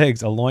between his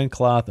legs, a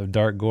loincloth of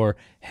dark gore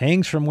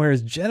hangs from where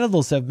his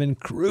genitals have been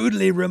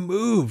crudely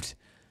removed.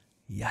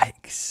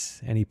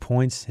 Yikes. And he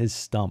points his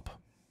stump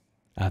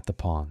at the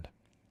pond.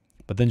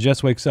 But then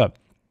Jess wakes up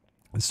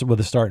with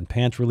a start in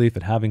pants relief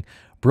at having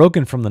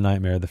broken from the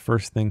nightmare. The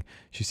first thing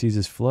she sees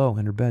is Flo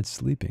in her bed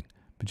sleeping,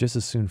 but just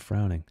as soon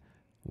frowning.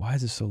 Why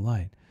is it so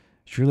light?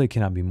 Surely it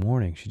cannot be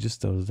morning. She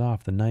just dozed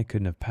off. The night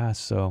couldn't have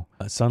passed so.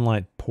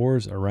 Sunlight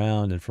pours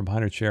around, and from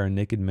behind her chair, a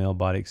naked male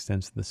body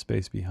extends to the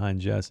space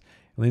behind Jess.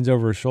 He leans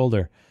over her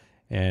shoulder,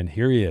 and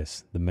here he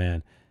is, the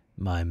man.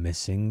 My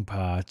missing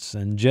parts.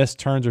 And Jess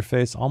turns her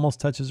face, almost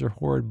touches her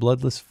horrid,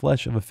 bloodless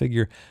flesh of a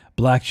figure.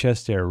 Black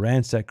chest hair,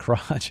 ransacked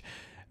crotch,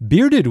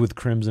 bearded with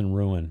crimson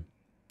ruin.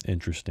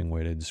 Interesting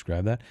way to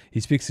describe that.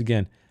 He speaks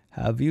again.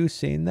 Have you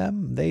seen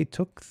them? They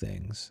took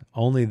things.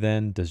 Only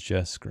then does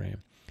Jess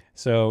scream.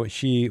 So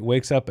she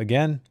wakes up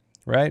again,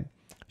 right?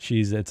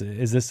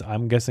 Is this,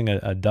 I'm guessing,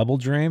 a double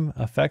dream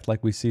effect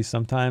like we see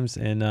sometimes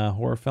in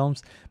horror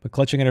films? But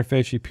clutching at her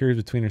face, she peers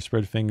between her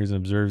spread fingers and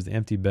observes the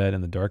empty bed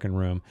in the darkened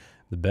room,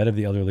 the bed of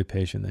the elderly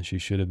patient that she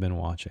should have been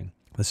watching.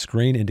 The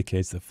screen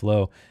indicates that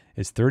Flo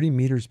is 30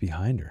 meters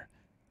behind her.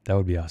 That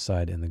would be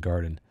outside in the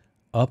garden.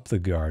 Up the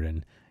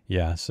garden.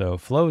 Yeah, so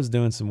Flo is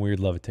doing some weird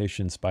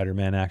levitation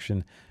Spider-Man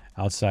action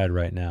outside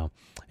right now.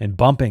 And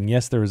bumping,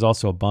 yes, there is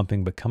also a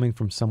bumping, but coming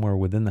from somewhere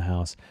within the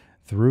house,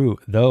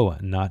 though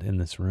not in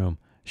this room,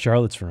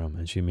 Charlotte's room,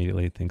 and she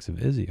immediately thinks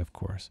of Izzy, of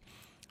course.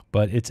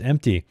 But it's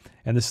empty,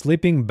 and the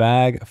sleeping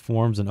bag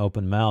forms an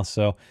open mouth.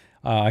 So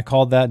I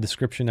called that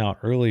description out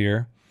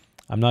earlier.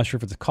 I'm not sure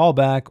if it's a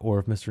callback or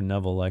if Mr.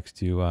 Nevill likes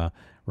to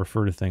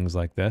refer to things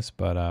like this,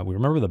 but we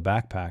remember the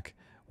backpack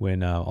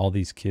when all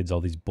these kids,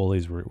 all these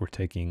bullies were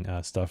taking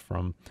stuff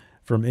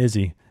from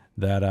Izzy,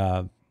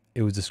 that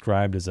it was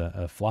described as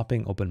a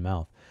flopping open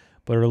mouth.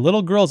 But her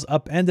little girl's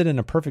upended in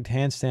a perfect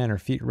handstand, her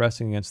feet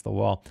resting against the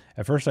wall.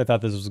 At first I thought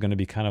this was going to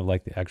be kind of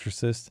like The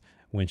Exorcist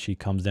when she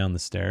comes down the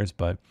stairs,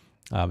 but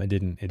it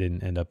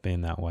didn't end up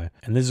being that way.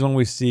 And this is when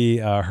we see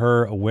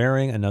her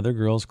wearing another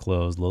girl's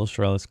clothes, little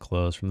Charlotte's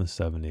clothes from the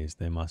 70s.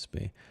 They must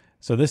be.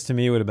 So this to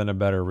me would have been a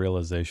better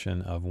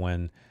realization of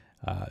when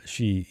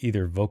she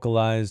either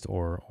vocalized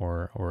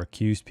or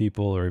accused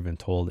people, or even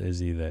told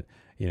Izzy that,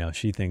 you know,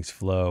 she thinks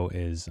Flo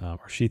is,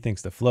 or she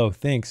thinks that Flo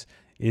thinks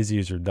Izzy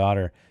is her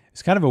daughter.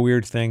 It's kind of a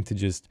weird thing to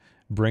just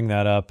bring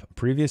that up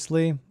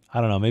previously.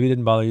 I don't know, maybe it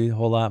didn't bother you a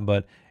whole lot,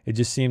 but it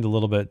just seemed a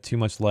little bit too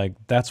much like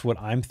that's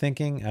what I'm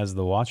thinking as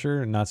the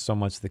watcher, not so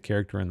much the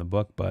character in the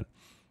book. But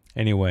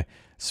anyway,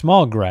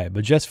 small gripe,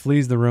 but Jess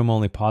flees the room,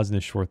 only pausing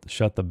to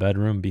shut the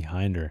bedroom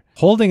behind her.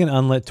 Holding an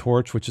unlit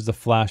torch, which is a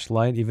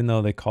flashlight, even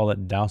though they call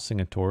it dousing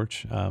a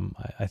torch.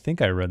 I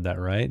think I read that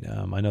right.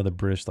 I know the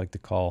British like to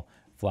call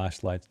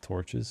flashlights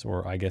torches,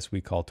 or I guess we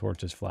call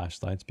torches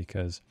flashlights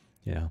because,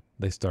 you know,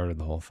 they started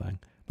the whole thing.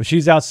 But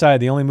she's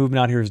outside. The only movement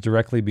out here is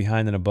directly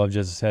behind and above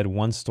Jess's head,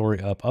 one story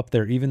up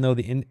there. Even though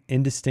the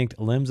indistinct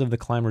limbs of the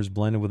climbers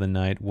blended with the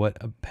night, what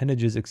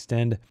appendages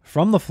extend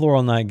from the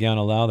floral nightgown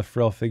allow the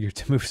frail figure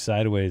to move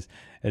sideways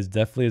as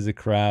deftly as a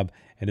crab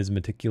and as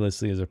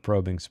meticulously as a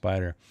probing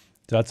spider.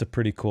 So that's a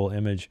pretty cool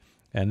image.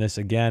 And this,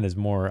 again, is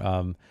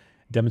more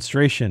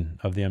demonstration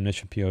of the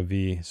omniscient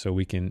POV. So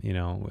we can, you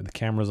know, the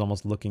camera's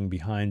almost looking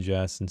behind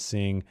Jess and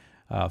seeing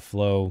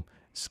Flo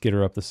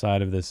skitter up the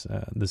side of this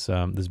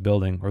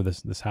building, or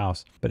this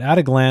house. But at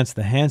a glance,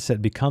 the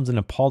handset becomes an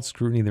appalled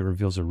scrutiny that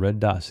reveals a red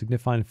dot,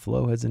 signifying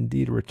Flo has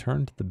indeed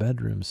returned to the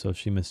bedroom. So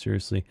she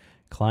mysteriously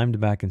climbed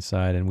back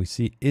inside, and we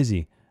see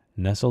Izzy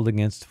nestled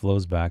against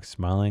Flo's back,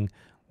 smiling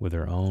with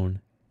her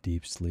own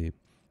deep sleep.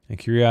 And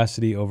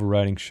curiosity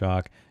overriding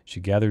shock,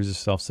 she gathers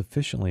herself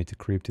sufficiently to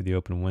creep to the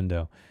open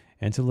window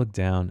and to look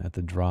down at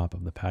the drop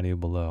of the patio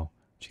below.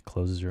 She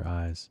closes her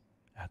eyes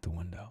at the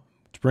window.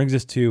 Which brings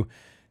us to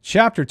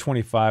Chapter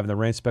 25, the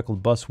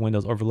rain-speckled bus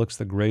windows overlooks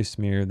the gray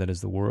smear that is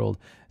the world.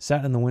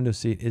 Sat in the window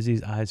seat,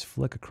 Izzy's eyes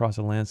flick across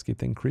a landscape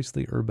that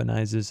increasingly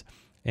urbanizes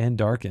and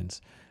darkens.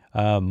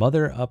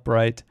 Mother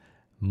upright,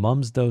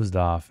 Mum's dozed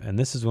off, and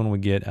this is when we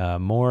get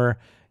more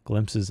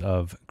glimpses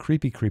of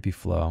creepy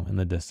Flo in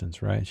the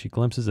distance, right? She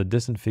glimpses a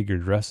distant figure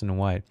dressed in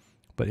white,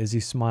 but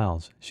Izzy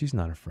smiles. She's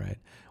not afraid.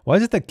 Why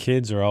is it that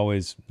kids are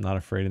always not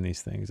afraid in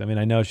these things? I mean,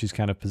 I know she's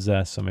kind of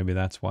possessed, so maybe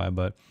that's why,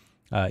 but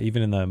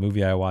even in the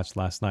movie I watched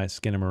last night,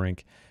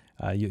 Skinamarink,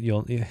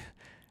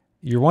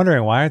 you're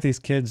wondering, why aren't these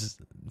kids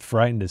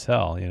frightened as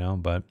hell, you know?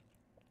 But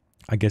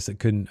I guess it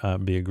couldn't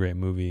be a great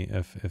movie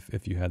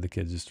if you had the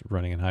kids just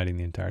running and hiding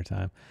the entire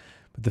time.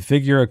 But the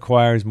figure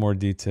acquires more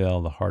detail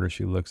the harder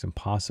she looks, and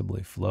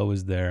possibly Flo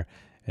is there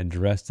and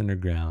dressed in her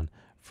gown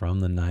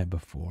from the night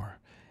before.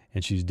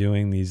 and she's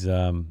doing these,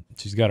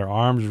 she's got her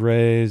arms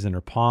raised and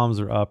her palms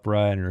are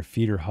upright and her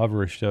feet are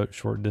hover a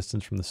short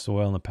distance from the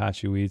soil and the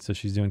patchy weeds. So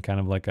she's doing kind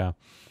of like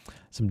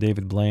some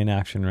David Blaine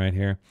action right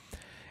here.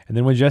 And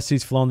then when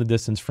Jesse's flown the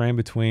distance framed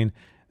between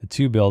the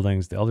two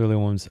buildings, the elderly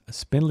woman's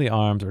spindly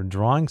arms are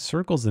drawing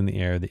circles in the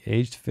air. The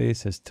aged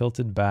face has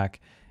tilted back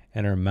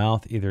and her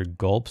mouth either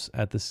gulps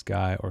at the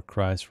sky or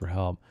cries for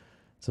help.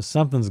 So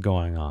something's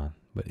going on.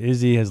 But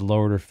Izzy has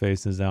lowered her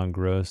face and is now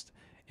engrossed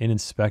in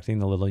inspecting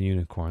the little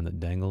unicorn that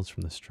dangles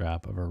from the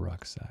strap of her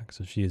rucksack.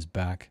 So she is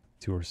back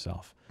to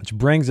herself. Which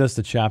brings us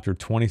to chapter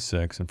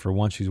 26, and for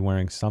once she's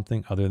wearing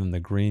something other than the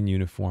green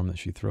uniform that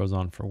she throws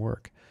on for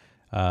work.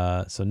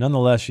 So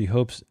nonetheless, she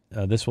hopes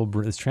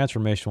this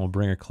transformation will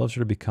bring her closer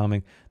to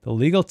becoming the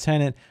legal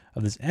tenant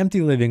of this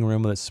empty living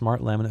room with its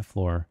smart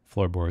laminate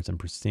floorboards and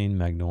pristine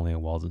magnolia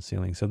walls and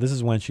ceilings. So this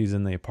is when she's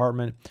in the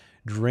apartment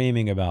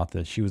dreaming about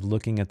this. She was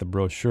looking at the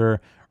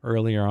brochure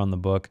earlier on the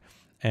book,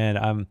 and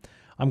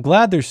I'm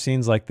glad there's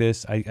scenes like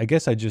this. I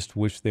guess I just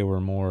wish they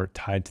were more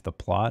tied to the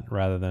plot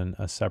rather than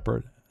a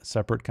separate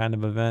kind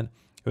of event.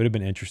 It would have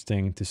been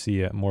interesting to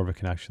see more of a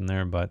connection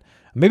there, but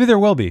maybe there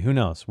will be. Who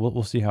knows?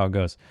 We'll see how it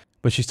goes.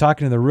 But she's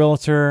talking to the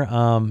realtor,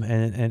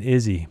 and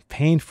Izzy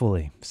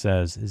painfully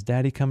says, "Is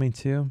Daddy coming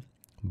too?"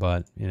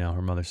 But,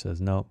 her mother says,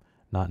 "Nope,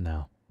 not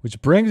now."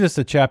 Which brings us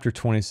to chapter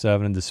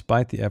 27, and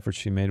despite the effort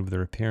she made with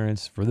her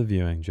appearance for the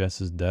viewing,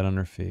 Jess is dead on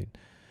her feet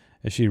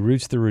as she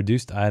roots the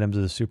reduced items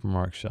of the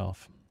supermarket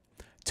shelf.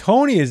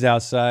 Tony is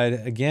outside.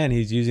 Again,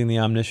 he's using the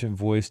omniscient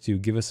voice to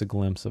give us a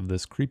glimpse of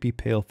this creepy,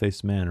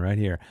 pale-faced man right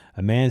here.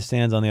 A man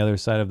stands on the other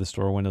side of the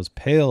store windows,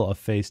 pale of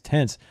face,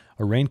 tense,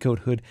 a raincoat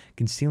hood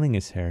concealing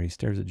his hair. He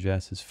stares at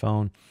Jess, his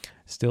phone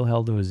still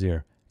held to his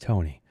ear.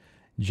 Tony.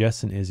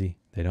 Jess and Izzy,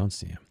 they don't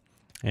see him.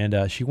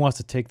 And she wants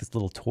to take this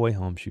little toy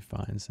home she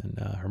finds. And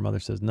her mother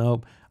says,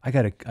 "Nope, I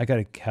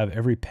gotta have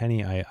every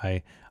penny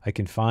I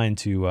can find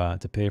to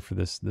pay for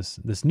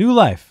this new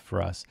life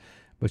for us."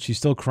 But she's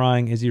still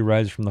crying. Izzy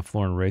rises from the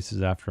floor and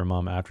races after her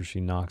mom after she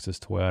knocks this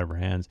toy out of her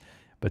hands.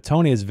 But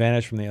Tony has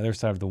vanished from the other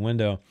side of the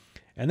window,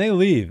 and they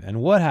leave.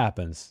 And what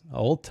happens?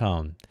 Old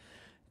Tone.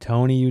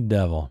 Tony, you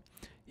devil.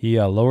 He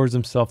lowers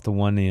himself to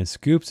one knee and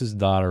scoops his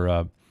daughter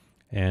up.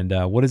 And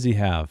what does he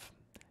have?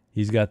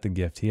 He's got the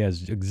gift. He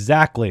has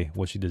exactly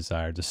what she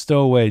desired. The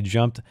stowaway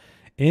jumped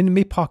in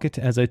me pocket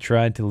as I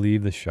tried to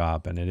leave the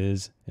shop, and it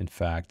is, in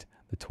fact,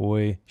 the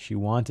toy she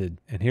wanted.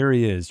 And here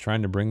he is,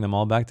 trying to bring them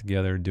all back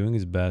together, doing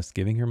his best,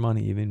 giving her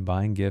money, even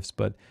buying gifts.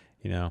 But,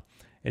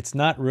 it's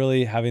not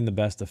really having the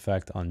best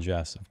effect on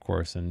Jess, of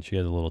course. And she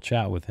has a little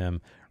chat with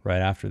him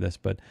right after this.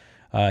 But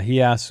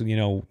he asks,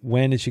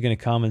 when is she going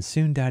to come? And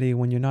soon, Daddy,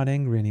 when you're not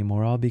angry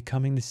anymore, I'll be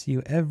coming to see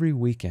you every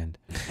weekend.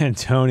 And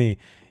Tony,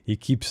 he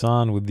keeps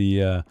on with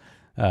the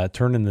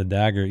turning the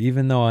dagger.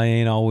 Even though I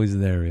ain't always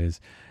there is.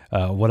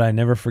 What I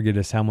never forget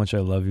is how much I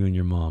love you and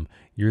your mom.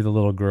 You're the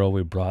little girl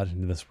we brought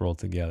into this world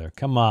together.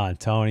 Come on,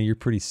 Tony, you're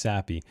pretty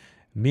sappy.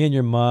 Me and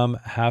your mom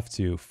have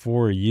to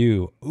for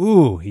you.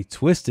 Ooh, he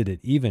twisted it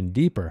even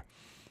deeper.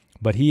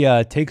 But he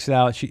takes it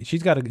out.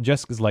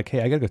 Jessica's like,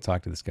 "Hey, I got to go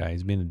talk to this guy.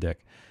 He's being a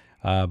dick."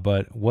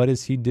 But what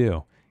does he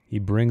do? He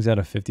brings out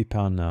a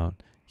 50-pound note.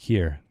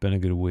 Here, been a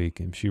good week.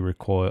 And she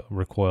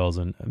recoils.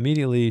 And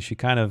immediately she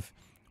kind of,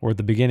 or at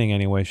the beginning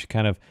anyway, she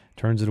kind of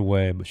turns it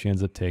away, but she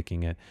ends up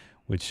taking it.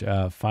 Which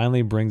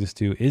finally brings us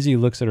to Izzy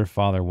looks at her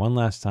father one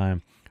last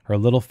time, her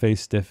little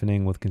face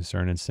stiffening with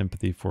concern and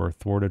sympathy for her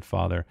thwarted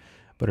father.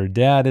 But her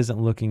dad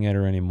isn't looking at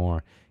her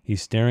anymore.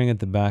 He's staring at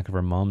the back of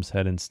her mom's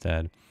head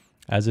instead,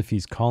 as if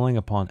he's calling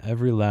upon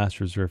every last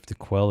reserve to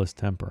quell his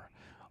temper.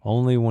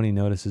 Only when he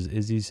notices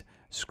Izzy's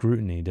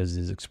scrutiny does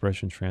his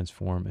expression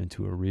transform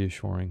into a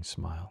reassuring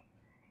smile.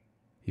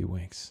 He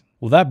winks.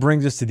 Well, that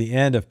brings us to the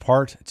end of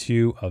part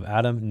 2 of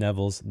Adam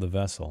Nevill's The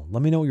Vessel.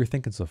 Let me know what you're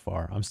thinking so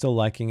far. I'm still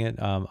liking it.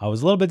 I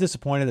was a little bit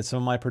disappointed that some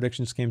of my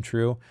predictions came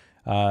true.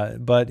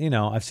 But,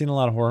 I've seen a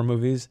lot of horror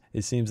movies.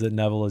 It seems that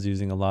Nevill is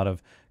using a lot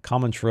of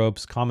common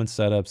tropes, common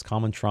setups,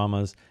 common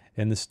traumas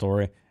in the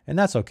story. And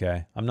that's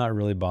okay. I'm not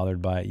really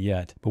bothered by it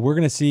yet. But we're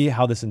going to see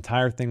how this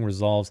entire thing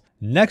resolves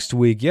next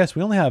week. Yes,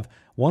 we only have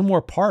one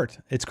more part.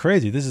 It's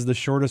crazy. This is the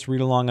shortest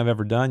read-along I've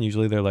ever done.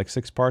 Usually they're like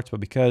 6 parts,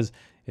 but because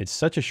it's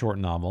such a short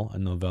novel, a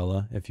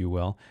novella, if you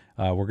will,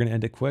 we're going to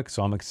end it quick.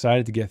 So I'm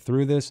excited to get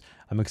through this.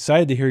 I'm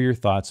excited to hear your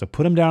thoughts. So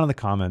put them down in the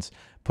comments.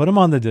 Put them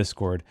on the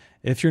Discord.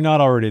 If you're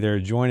not already there,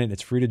 join it.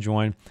 It's free to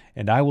join.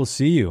 And I will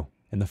see you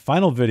in the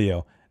final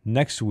video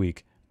next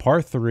week,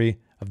 part 3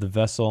 of The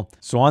Vessel.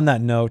 So on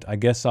that note, I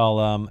guess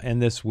I'll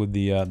end this with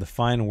the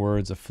fine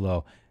words of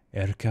Flo.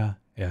 Erka,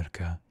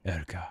 Erka,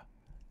 Erka.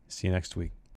 See you next week.